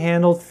completely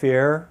handled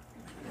fear.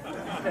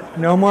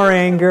 No more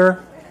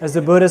anger. As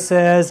the Buddha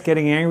says,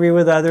 getting angry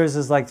with others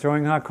is like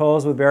throwing hot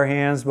coals with bare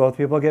hands. Both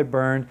people get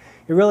burned.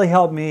 It really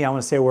helped me. I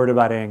want to say a word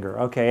about anger.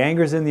 Okay,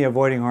 anger's in the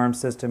avoiding harm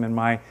system in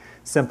my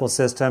simple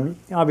system.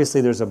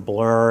 Obviously, there's a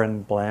blur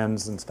and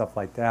blends and stuff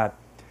like that.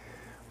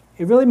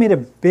 It really made a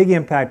big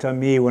impact on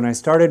me when I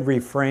started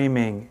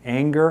reframing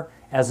anger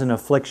as an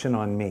affliction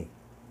on me.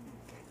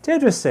 It's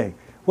interesting.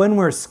 When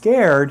we're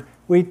scared,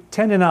 we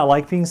tend to not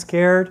like being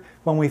scared.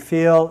 When we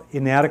feel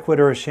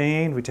inadequate or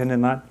ashamed, we tend to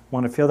not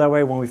want to feel that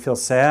way. When we feel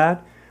sad,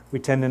 we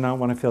tend to not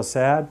want to feel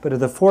sad. But of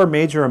the 4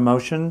 major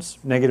emotions,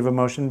 negative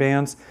emotion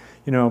bands,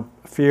 you know,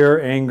 fear,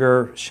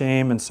 anger,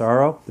 shame, and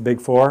sorrow, the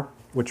big 4,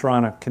 which are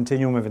on a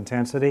continuum of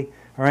intensity,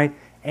 all right?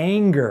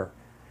 Anger.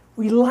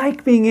 We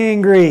like being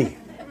angry.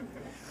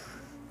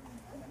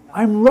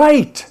 I'm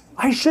right.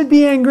 I should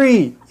be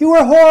angry. You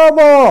are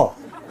horrible.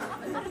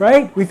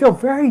 Right? We feel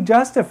very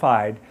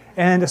justified,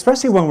 and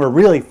especially when we're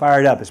really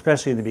fired up,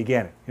 especially in the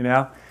beginning, you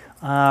know?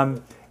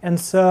 And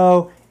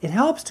so it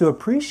helps to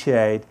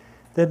appreciate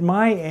that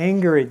my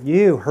anger at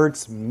you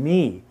hurts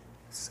me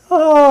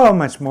so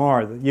much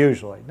more,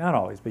 usually, not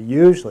always, but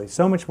usually,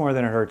 so much more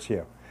than it hurts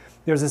you.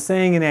 There's a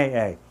saying in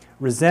AA,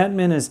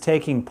 resentment is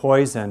taking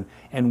poison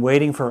and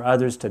waiting for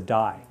others to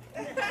die.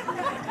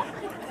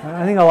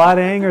 I think a lot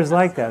of anger is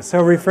like that.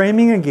 So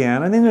reframing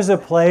again, I think there's a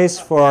place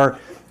for,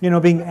 you know,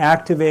 being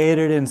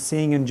activated and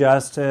seeing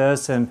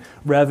injustice and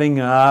revving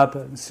up.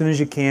 As soon as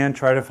you can,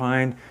 try to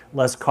find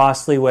less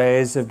costly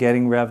ways of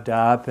getting revved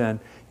up and,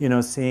 you know,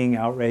 seeing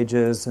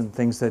outrages and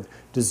things that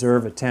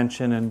deserve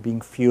attention and being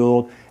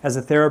fueled. As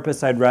a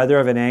therapist, I'd rather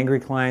have an angry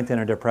client than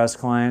a depressed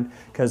client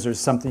because there's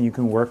something you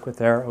can work with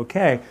there.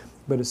 Okay,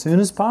 but as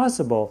soon as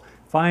possible,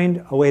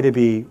 find a way to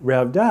be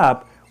revved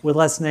up with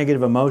less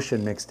negative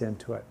emotion mixed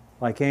into it,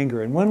 like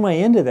anger. And one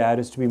way into that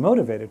is to be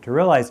motivated, to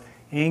realize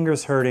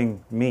anger's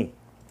hurting me.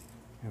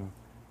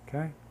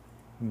 Okay?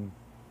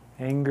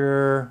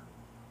 Anger.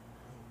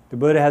 The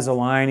Buddha has a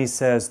line, he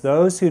says,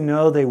 those who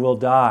know they will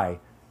die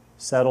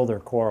settle their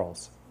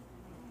quarrels.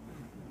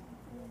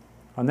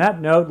 On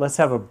that note, let's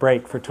have a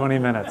break for 20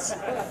 minutes.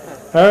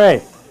 All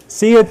right.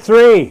 See you at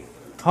 3.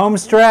 Home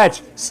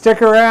stretch.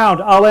 Stick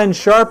around. I'll end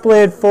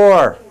sharply at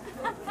 4.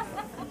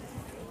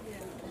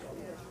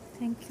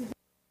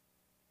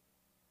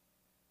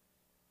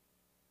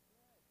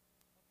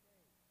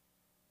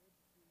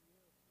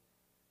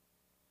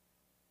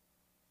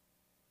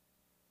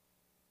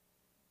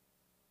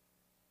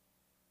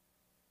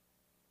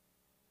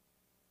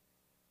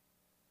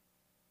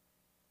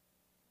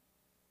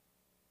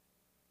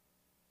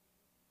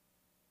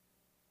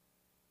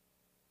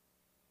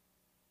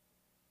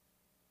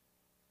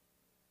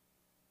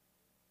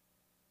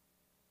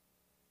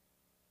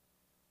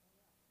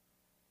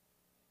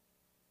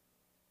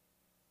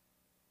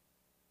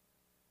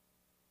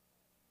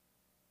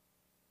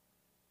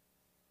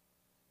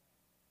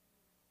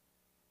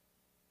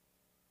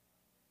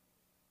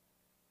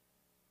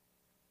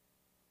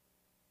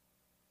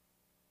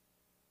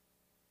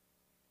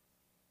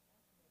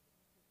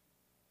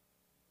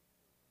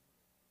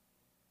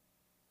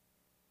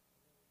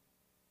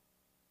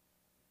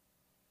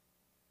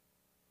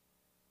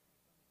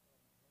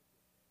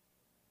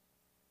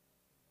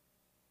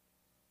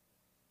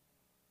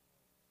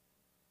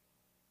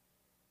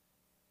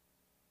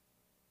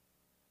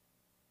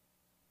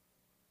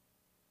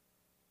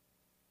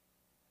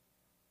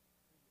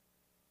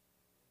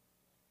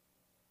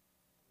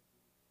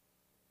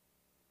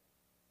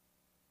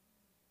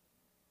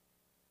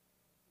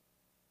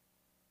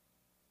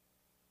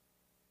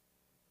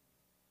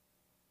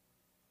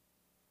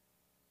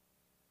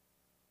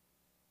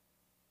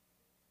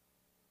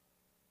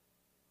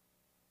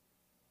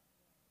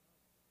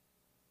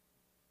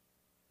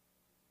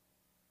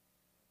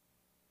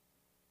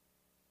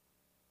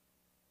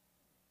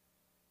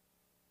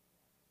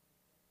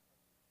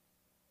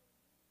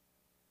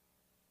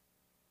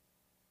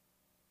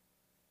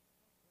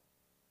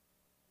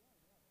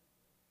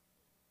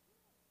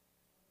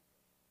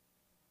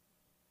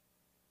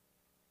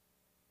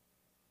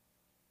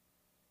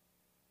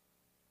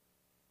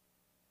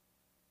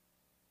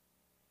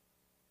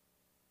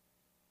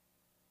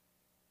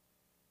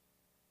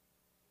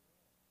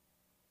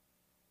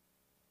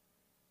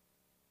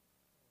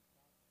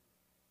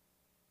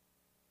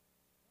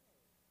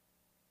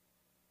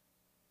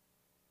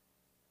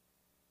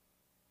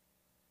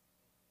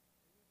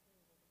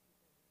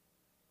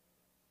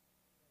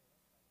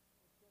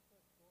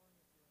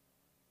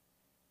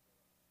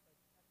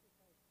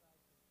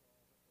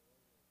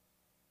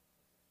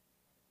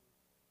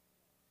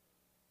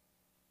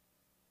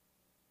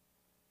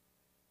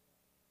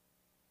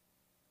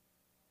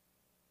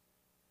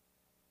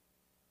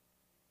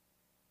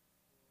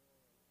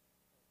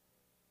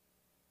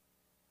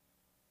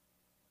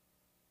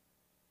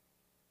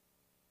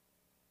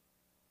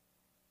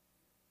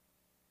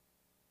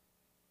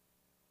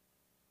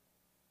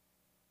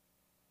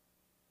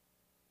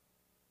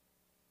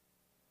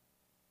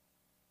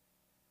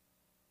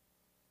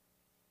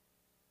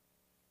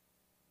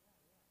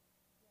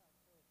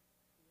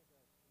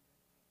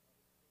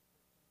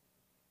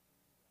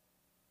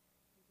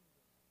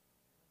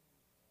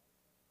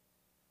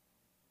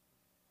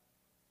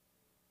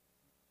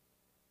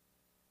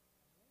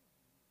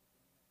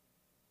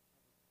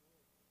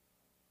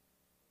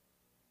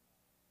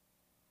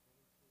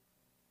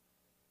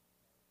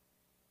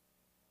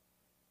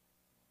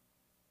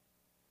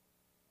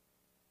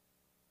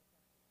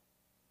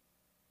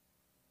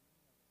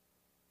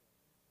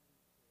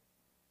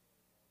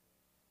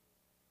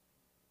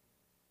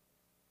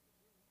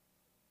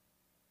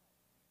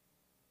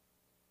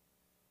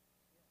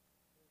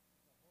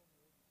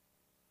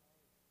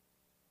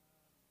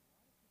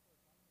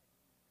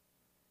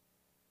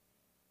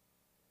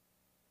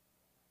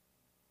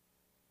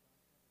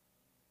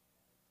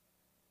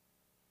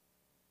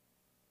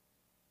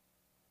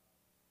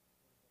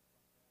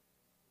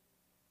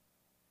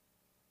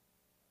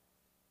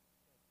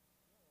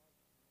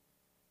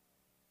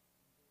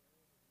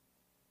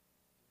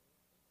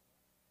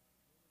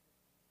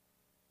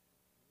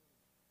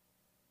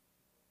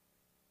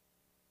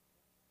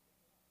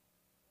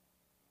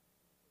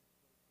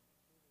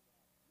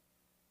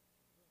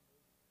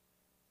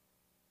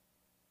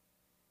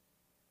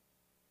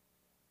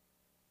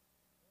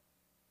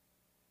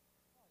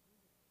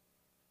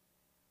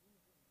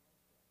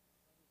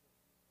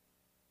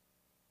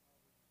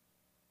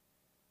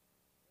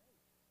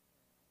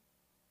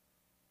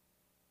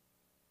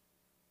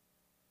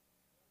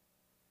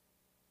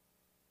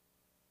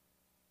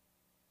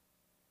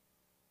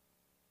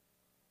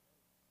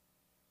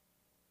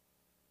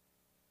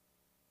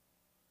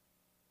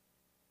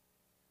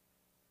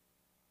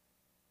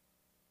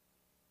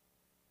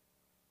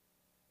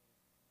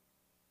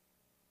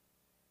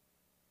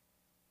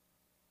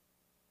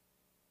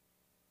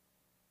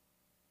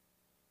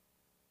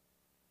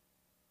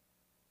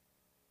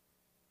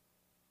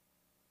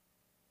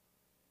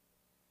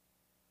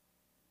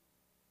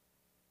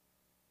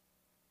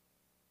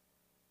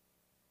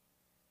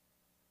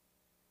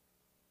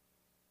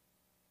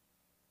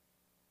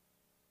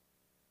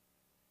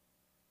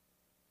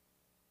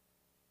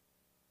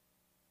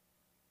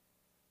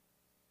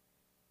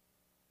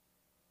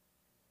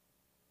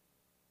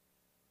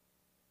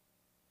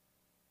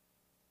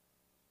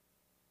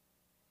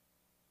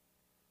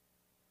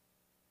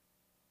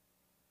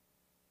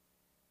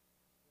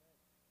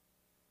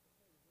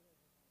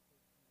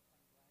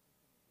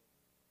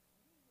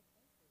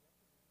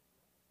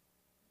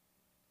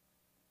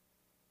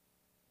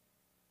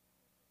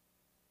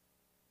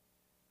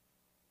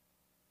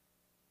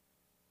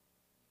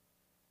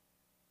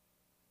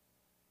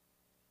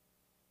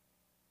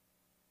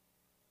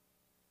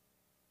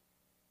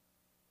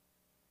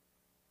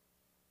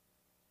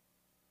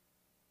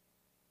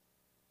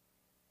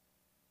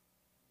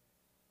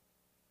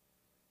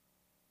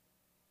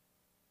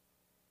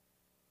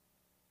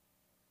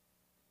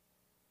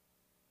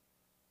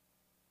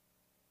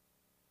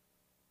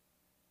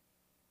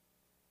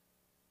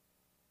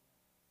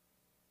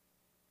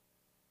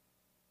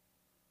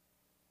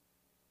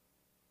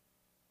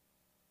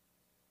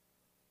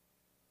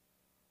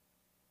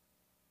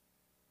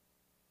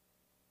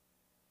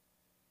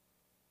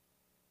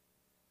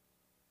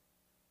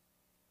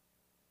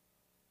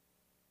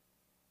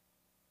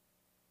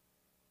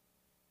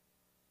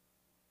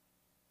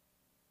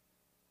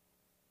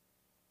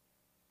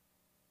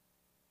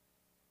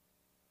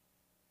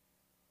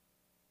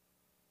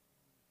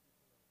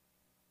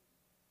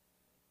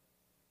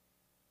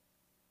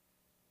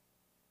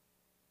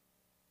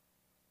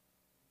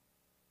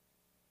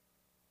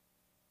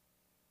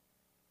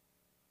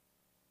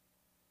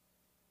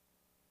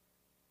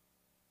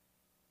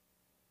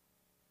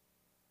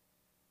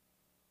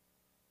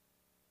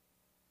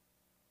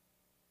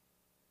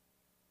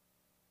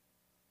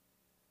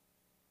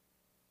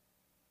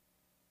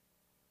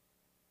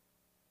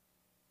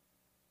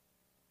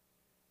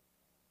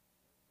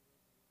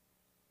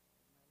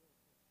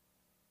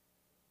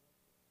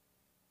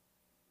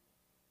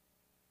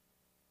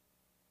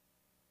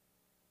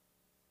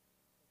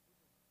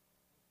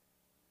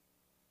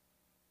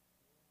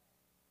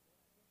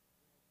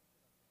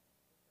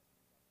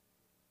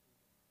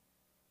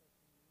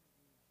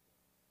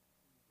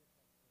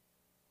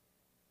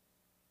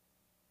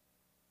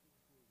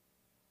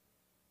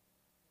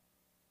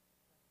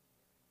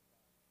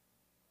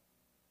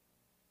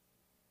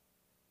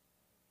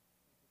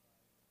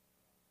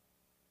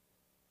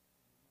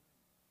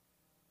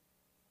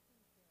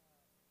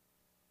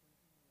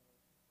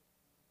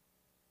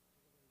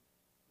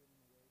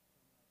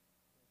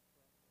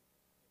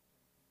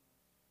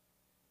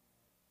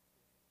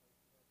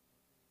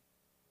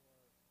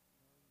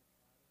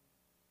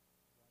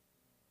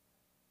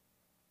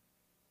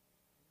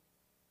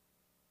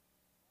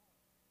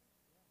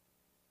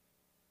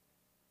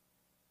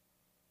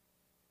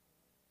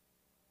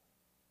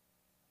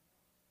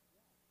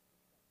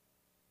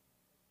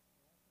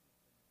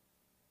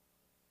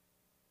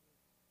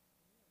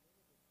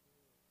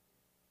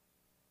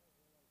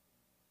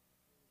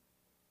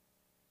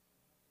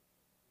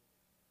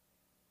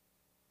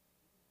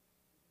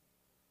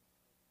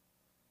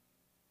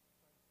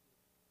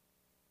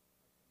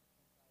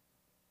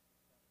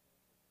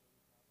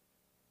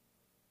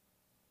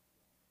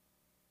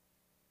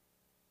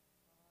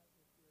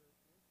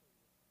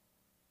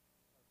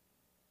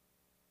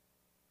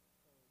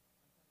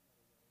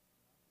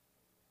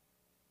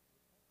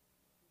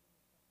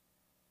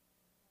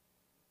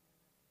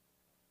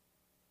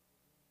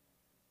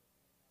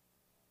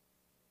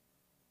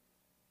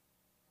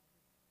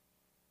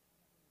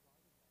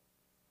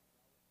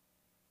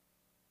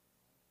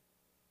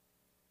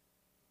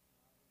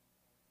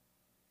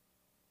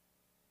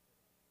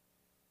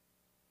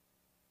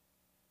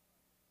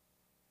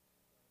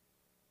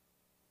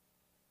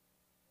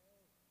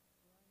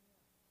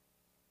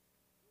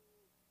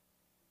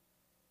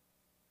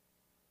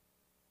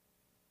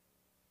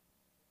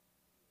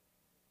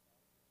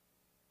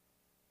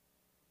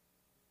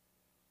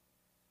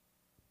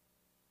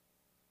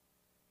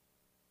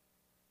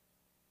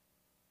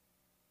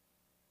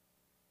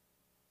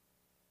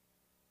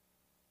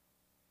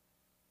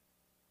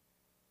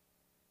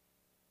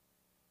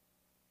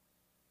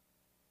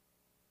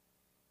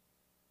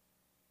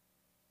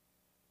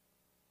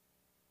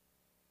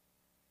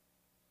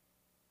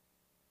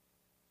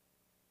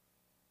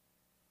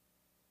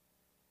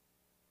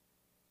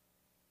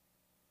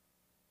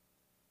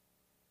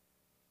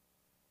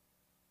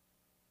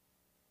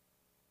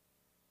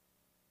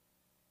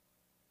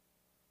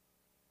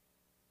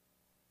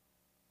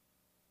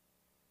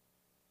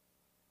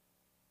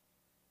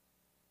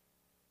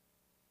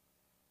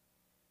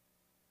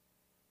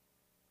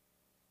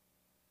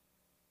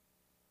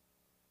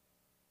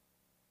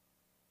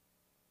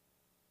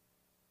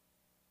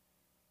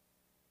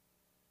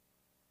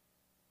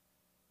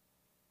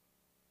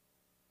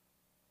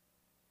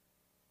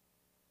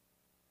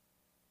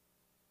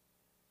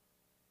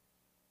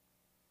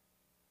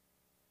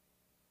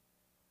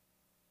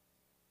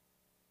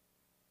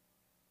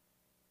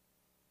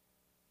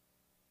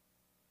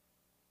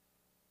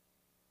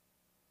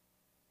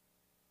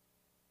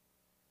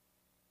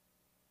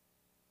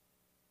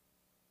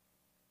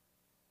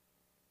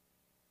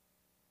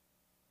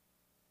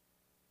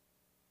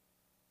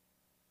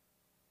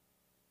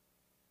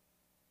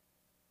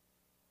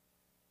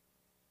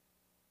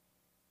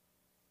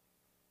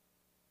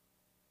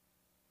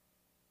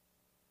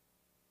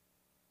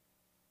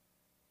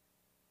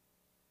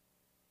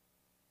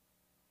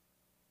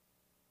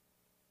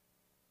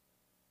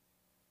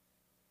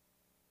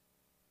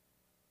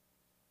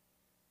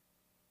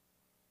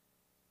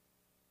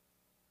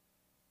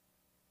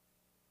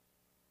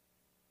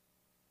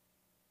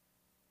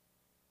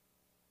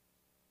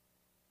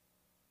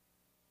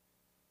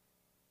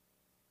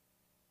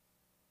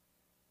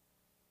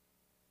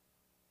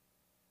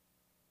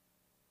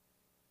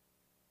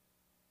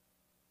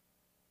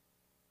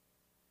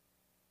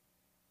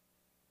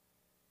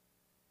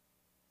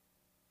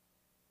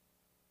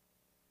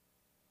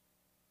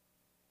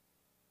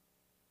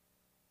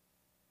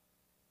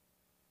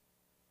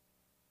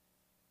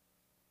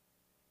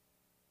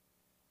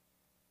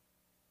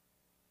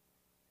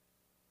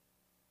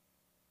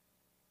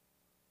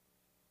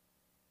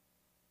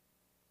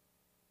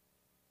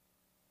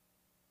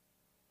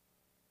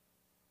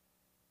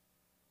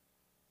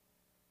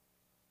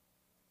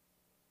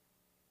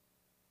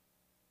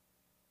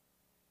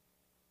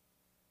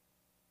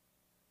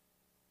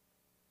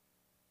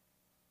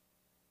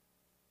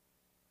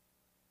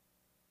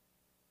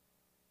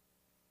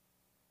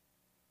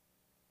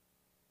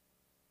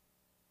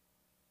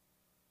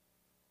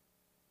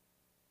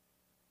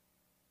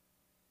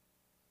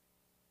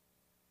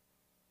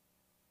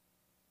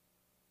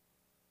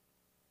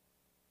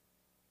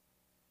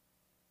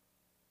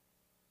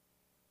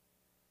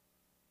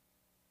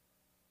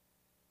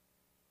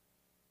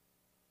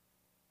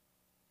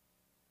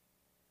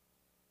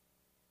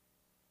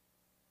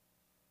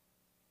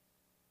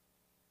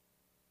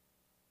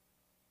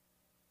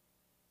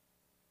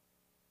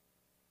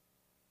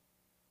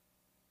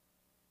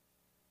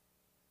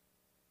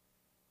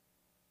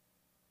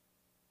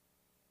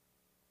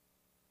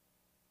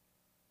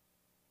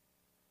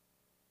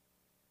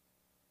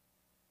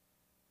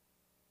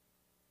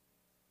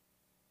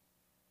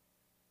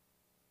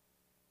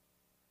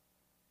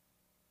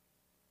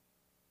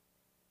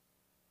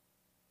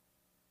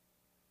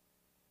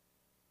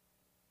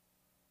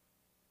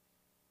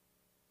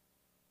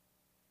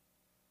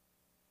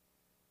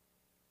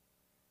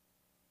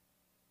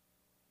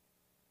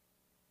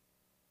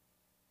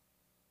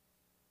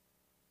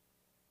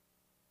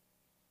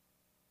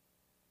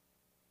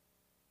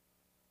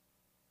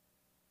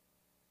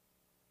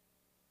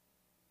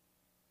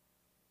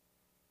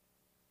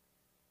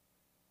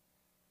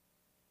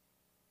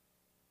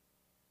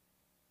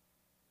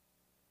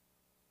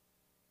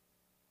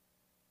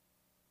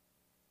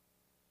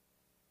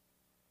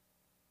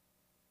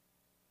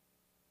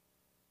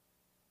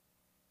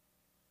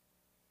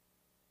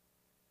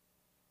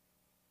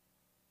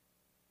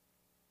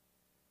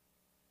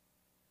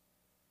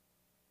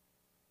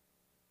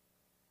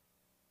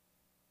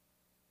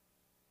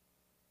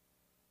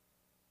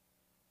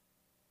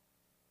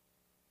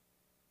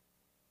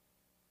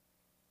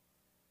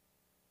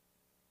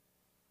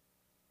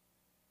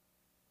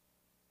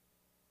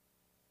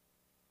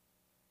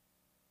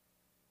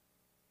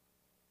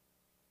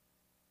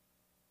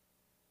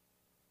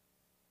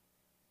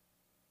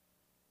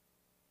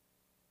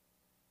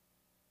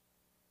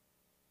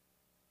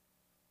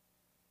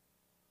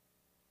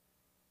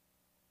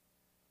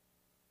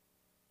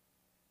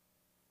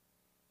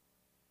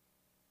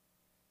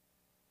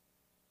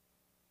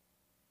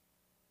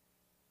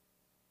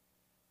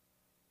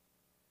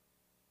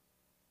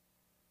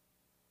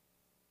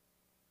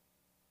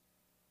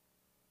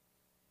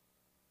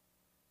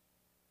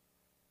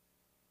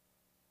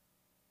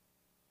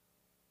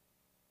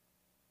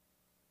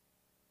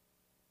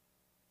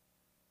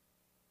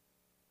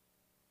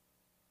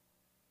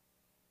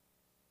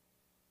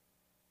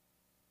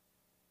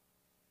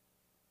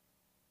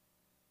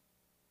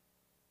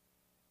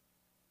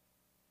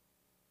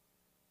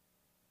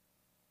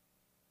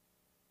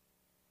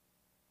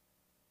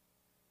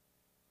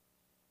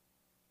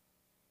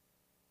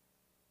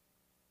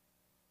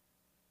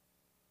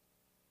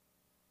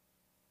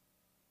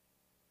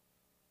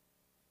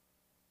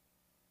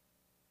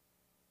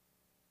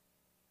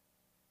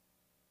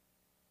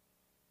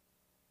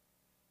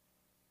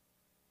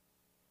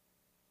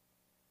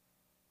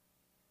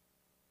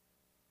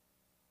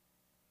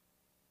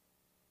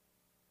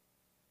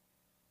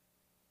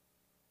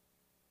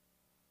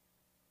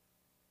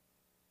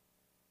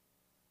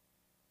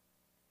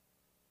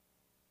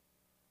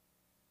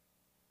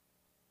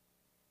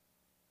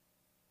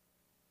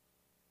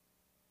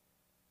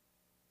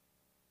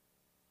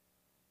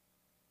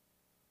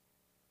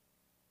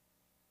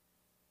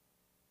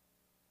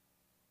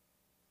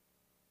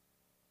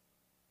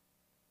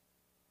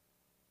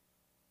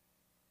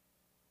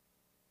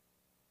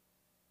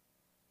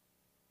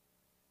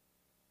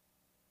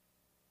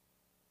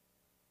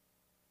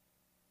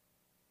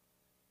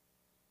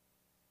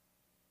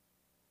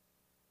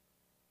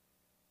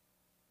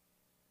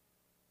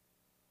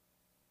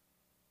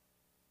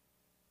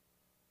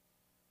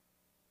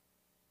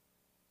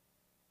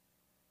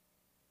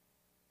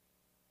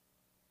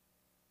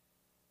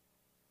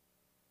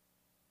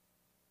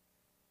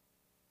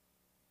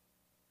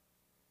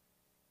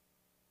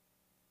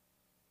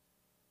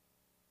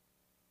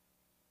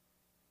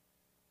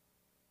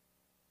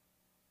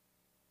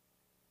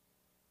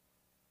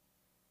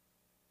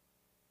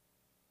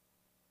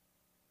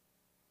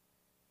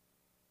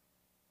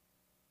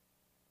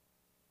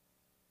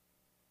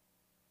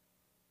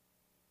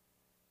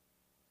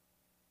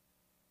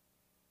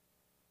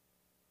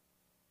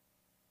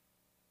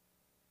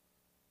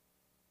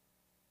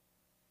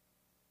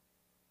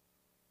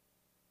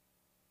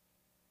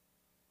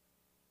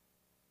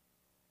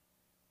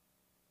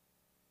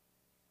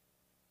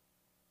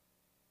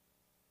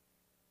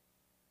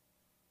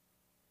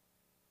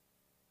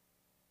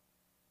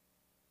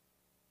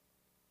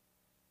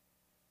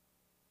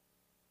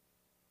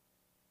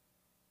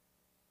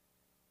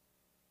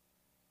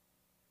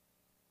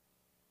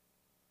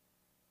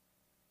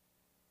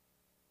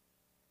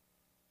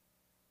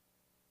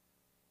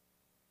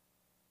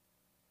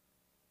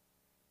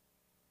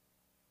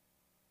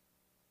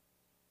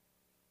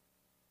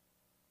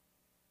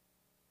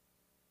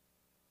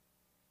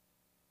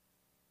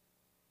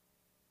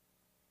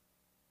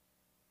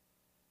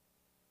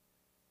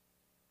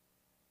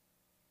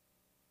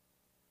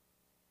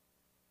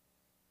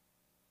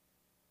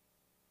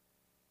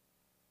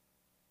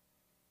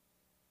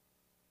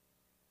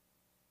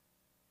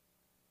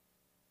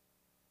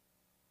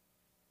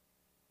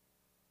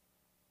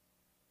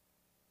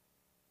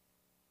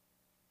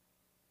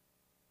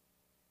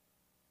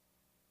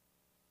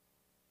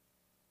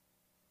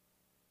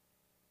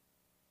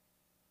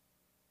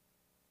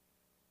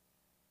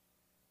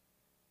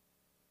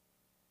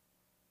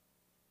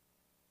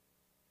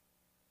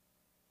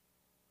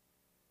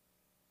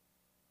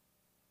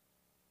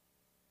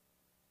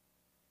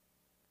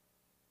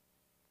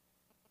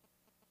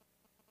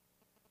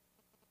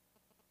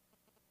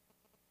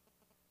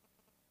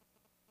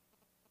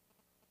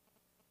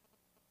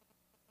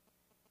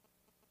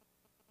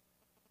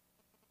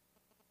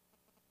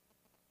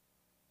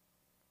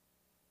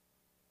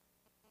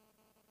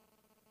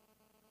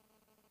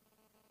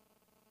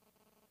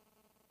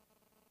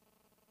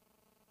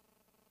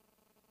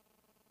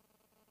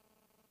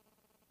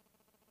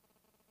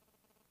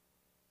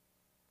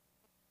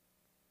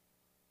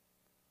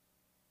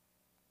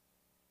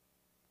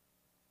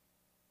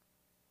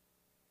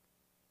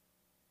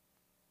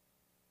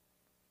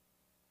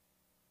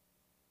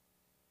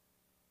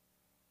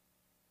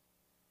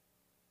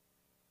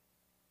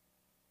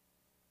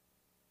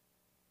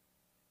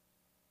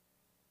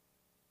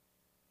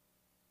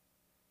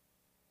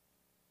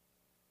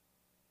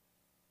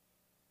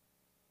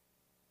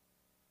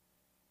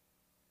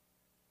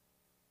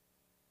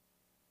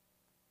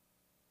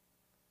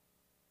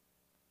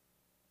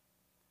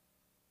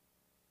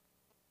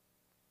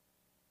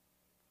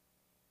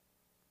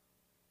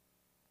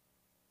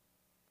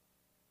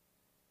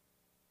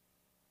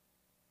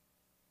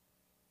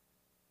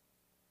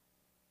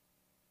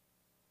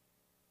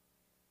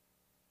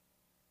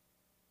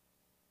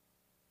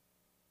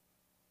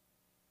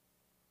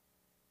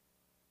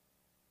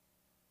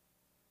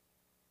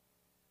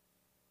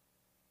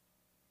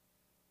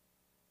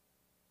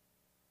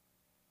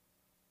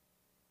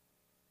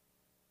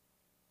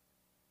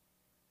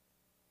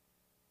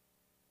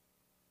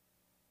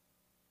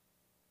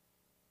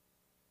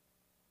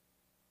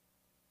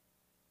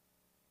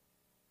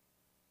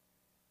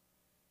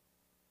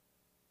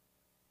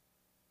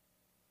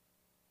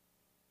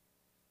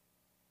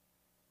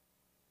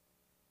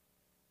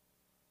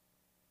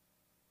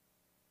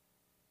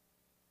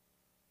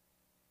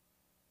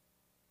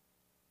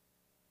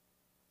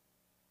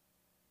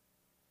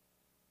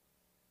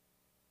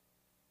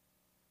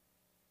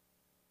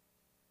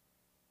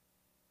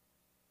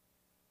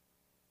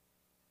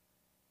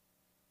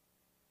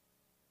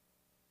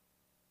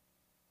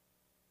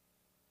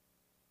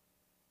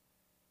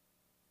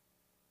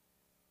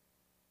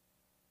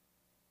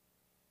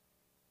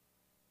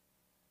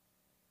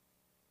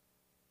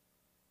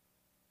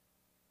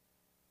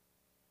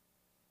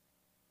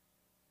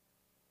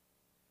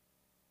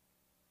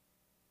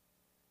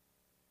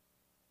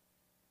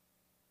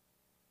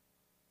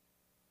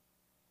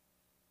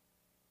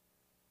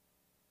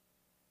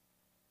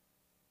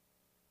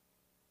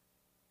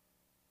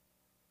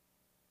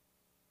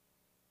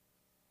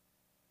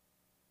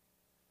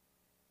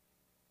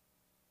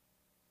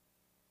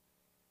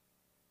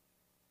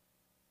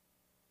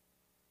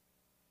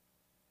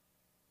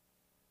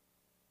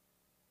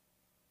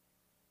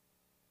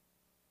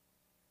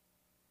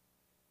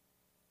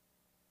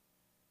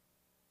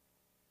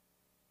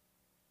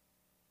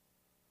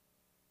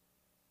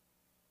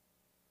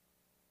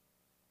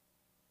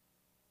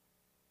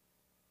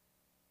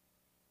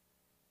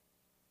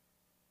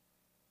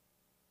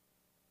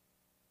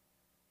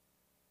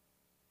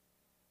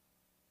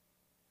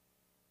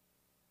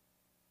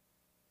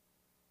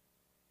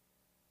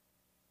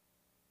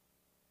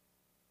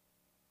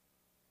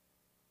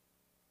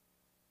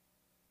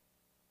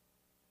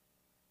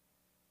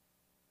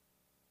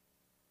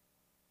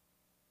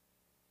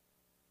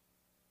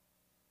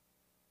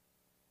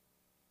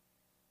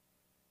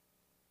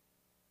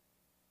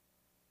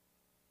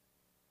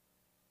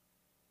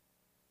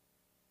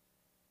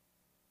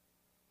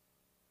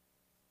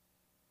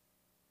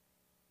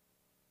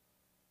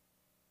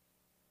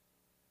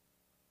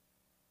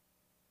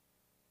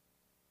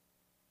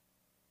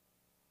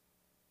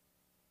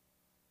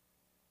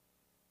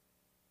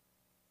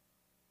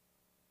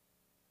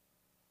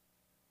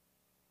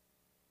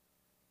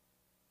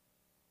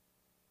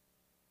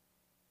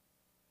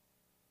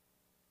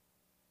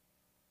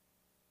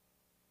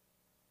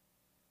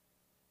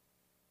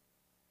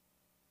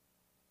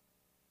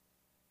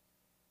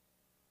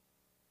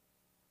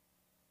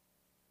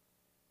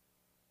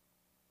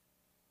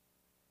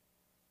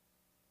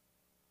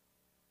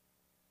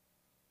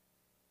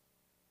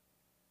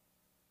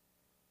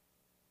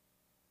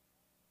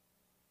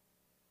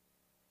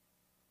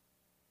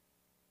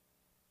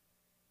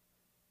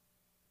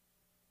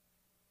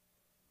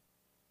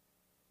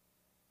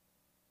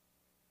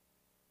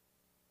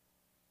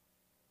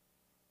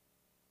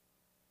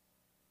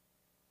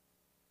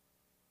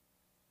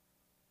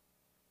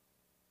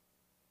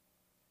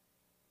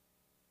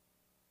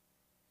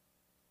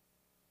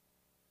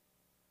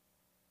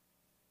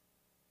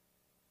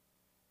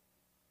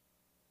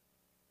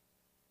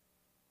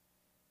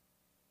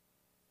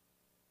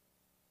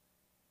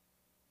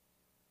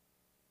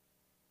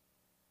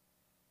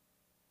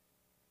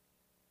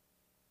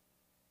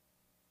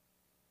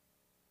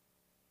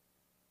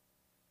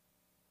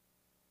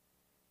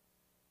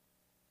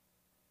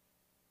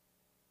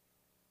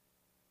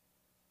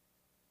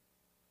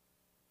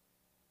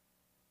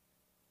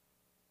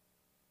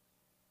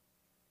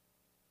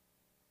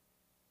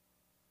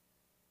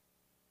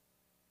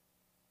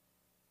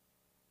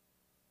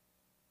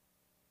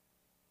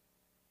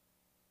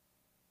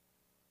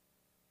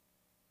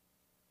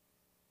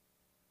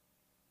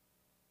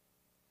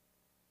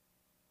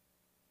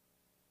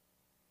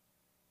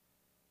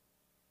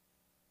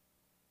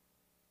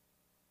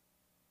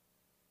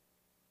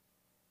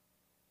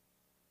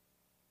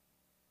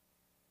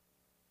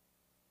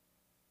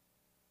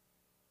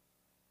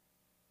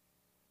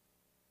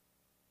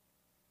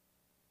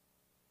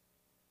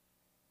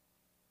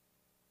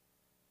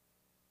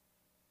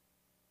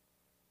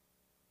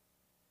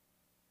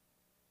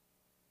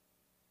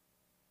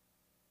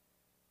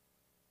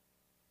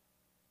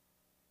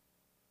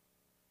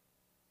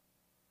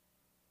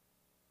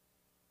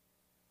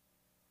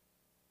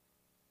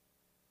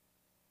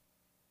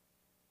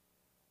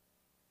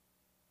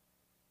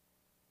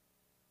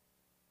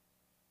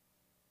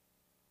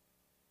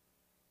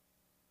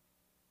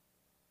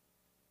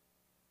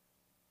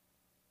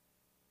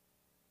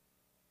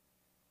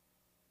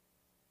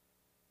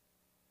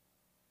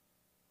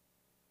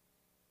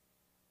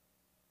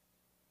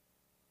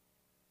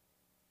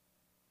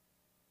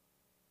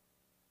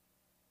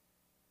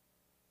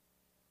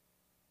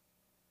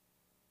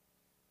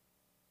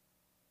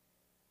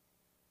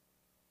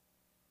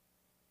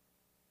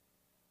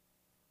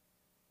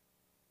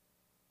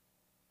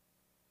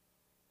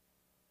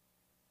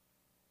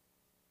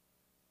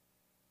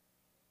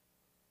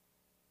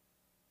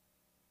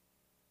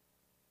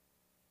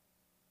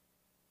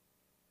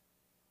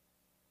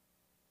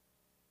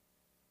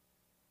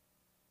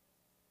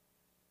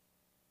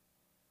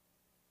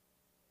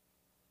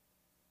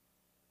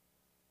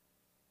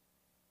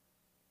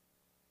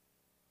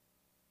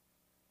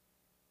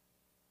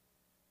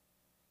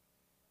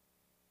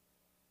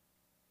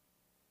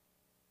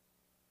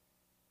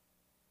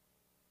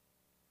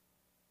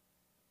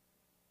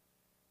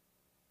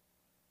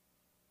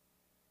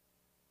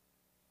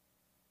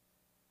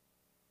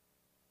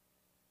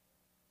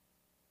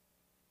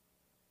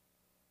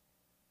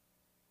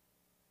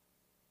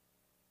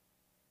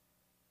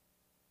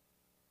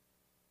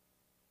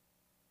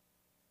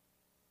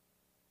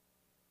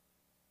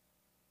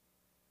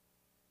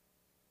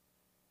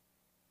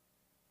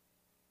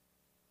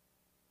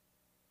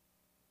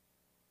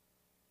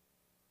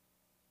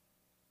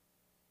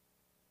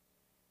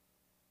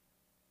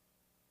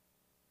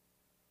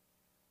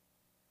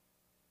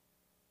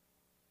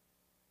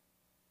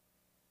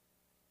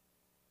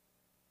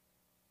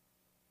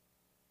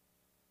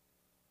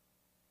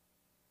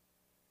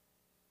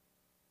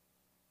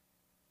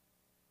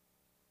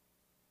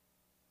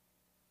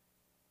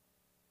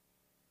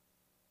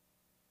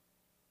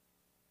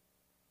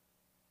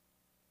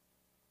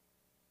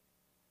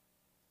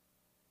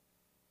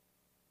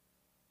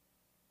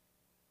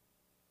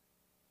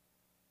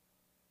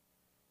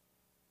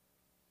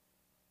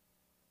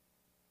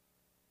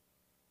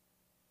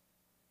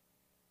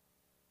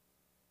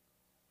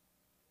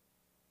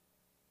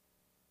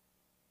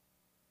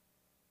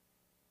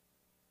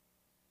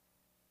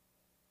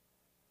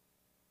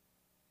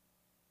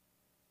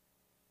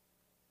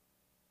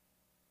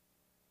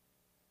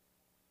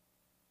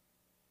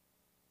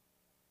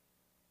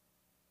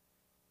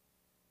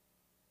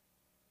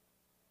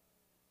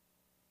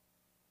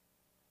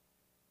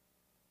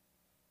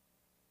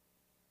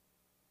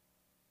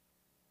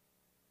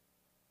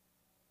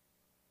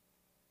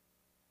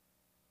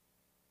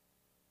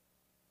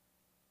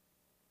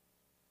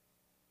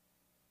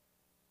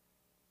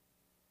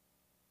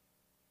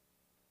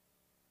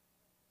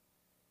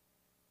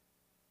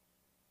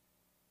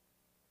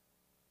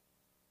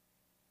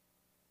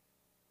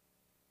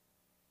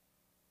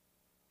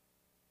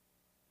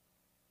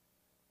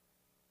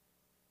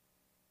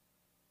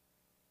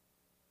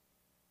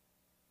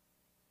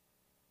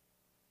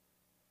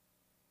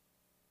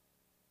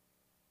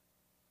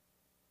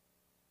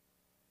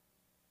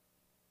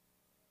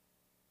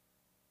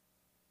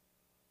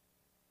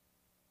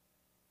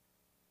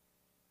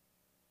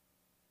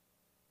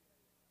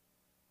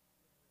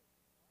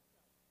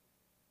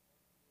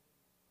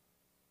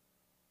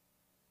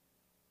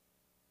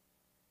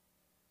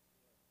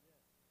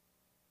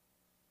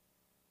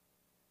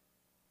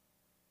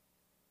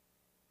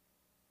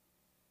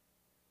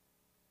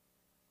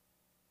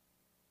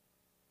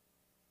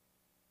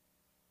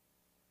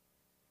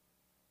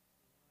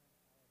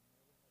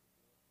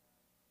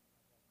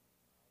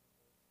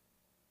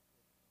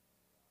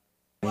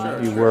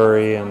 you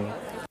worry and.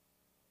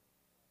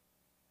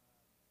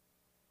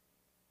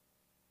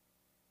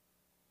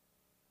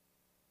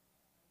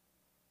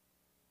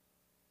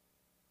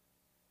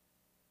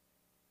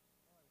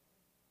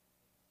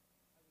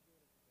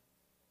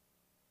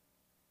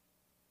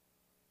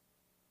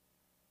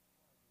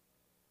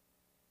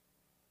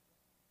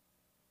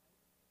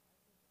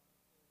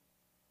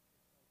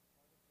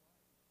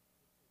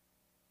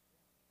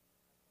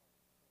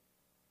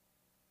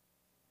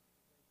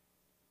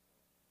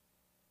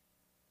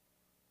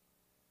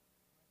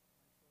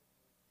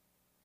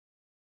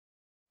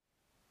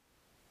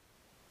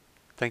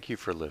 Thank you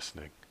for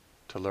listening.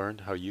 To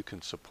learn how you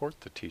can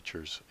support the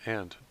teachers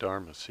and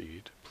Dharma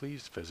Seed,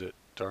 please visit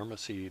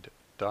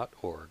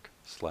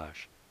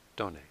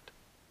dharmaseed.org/donate.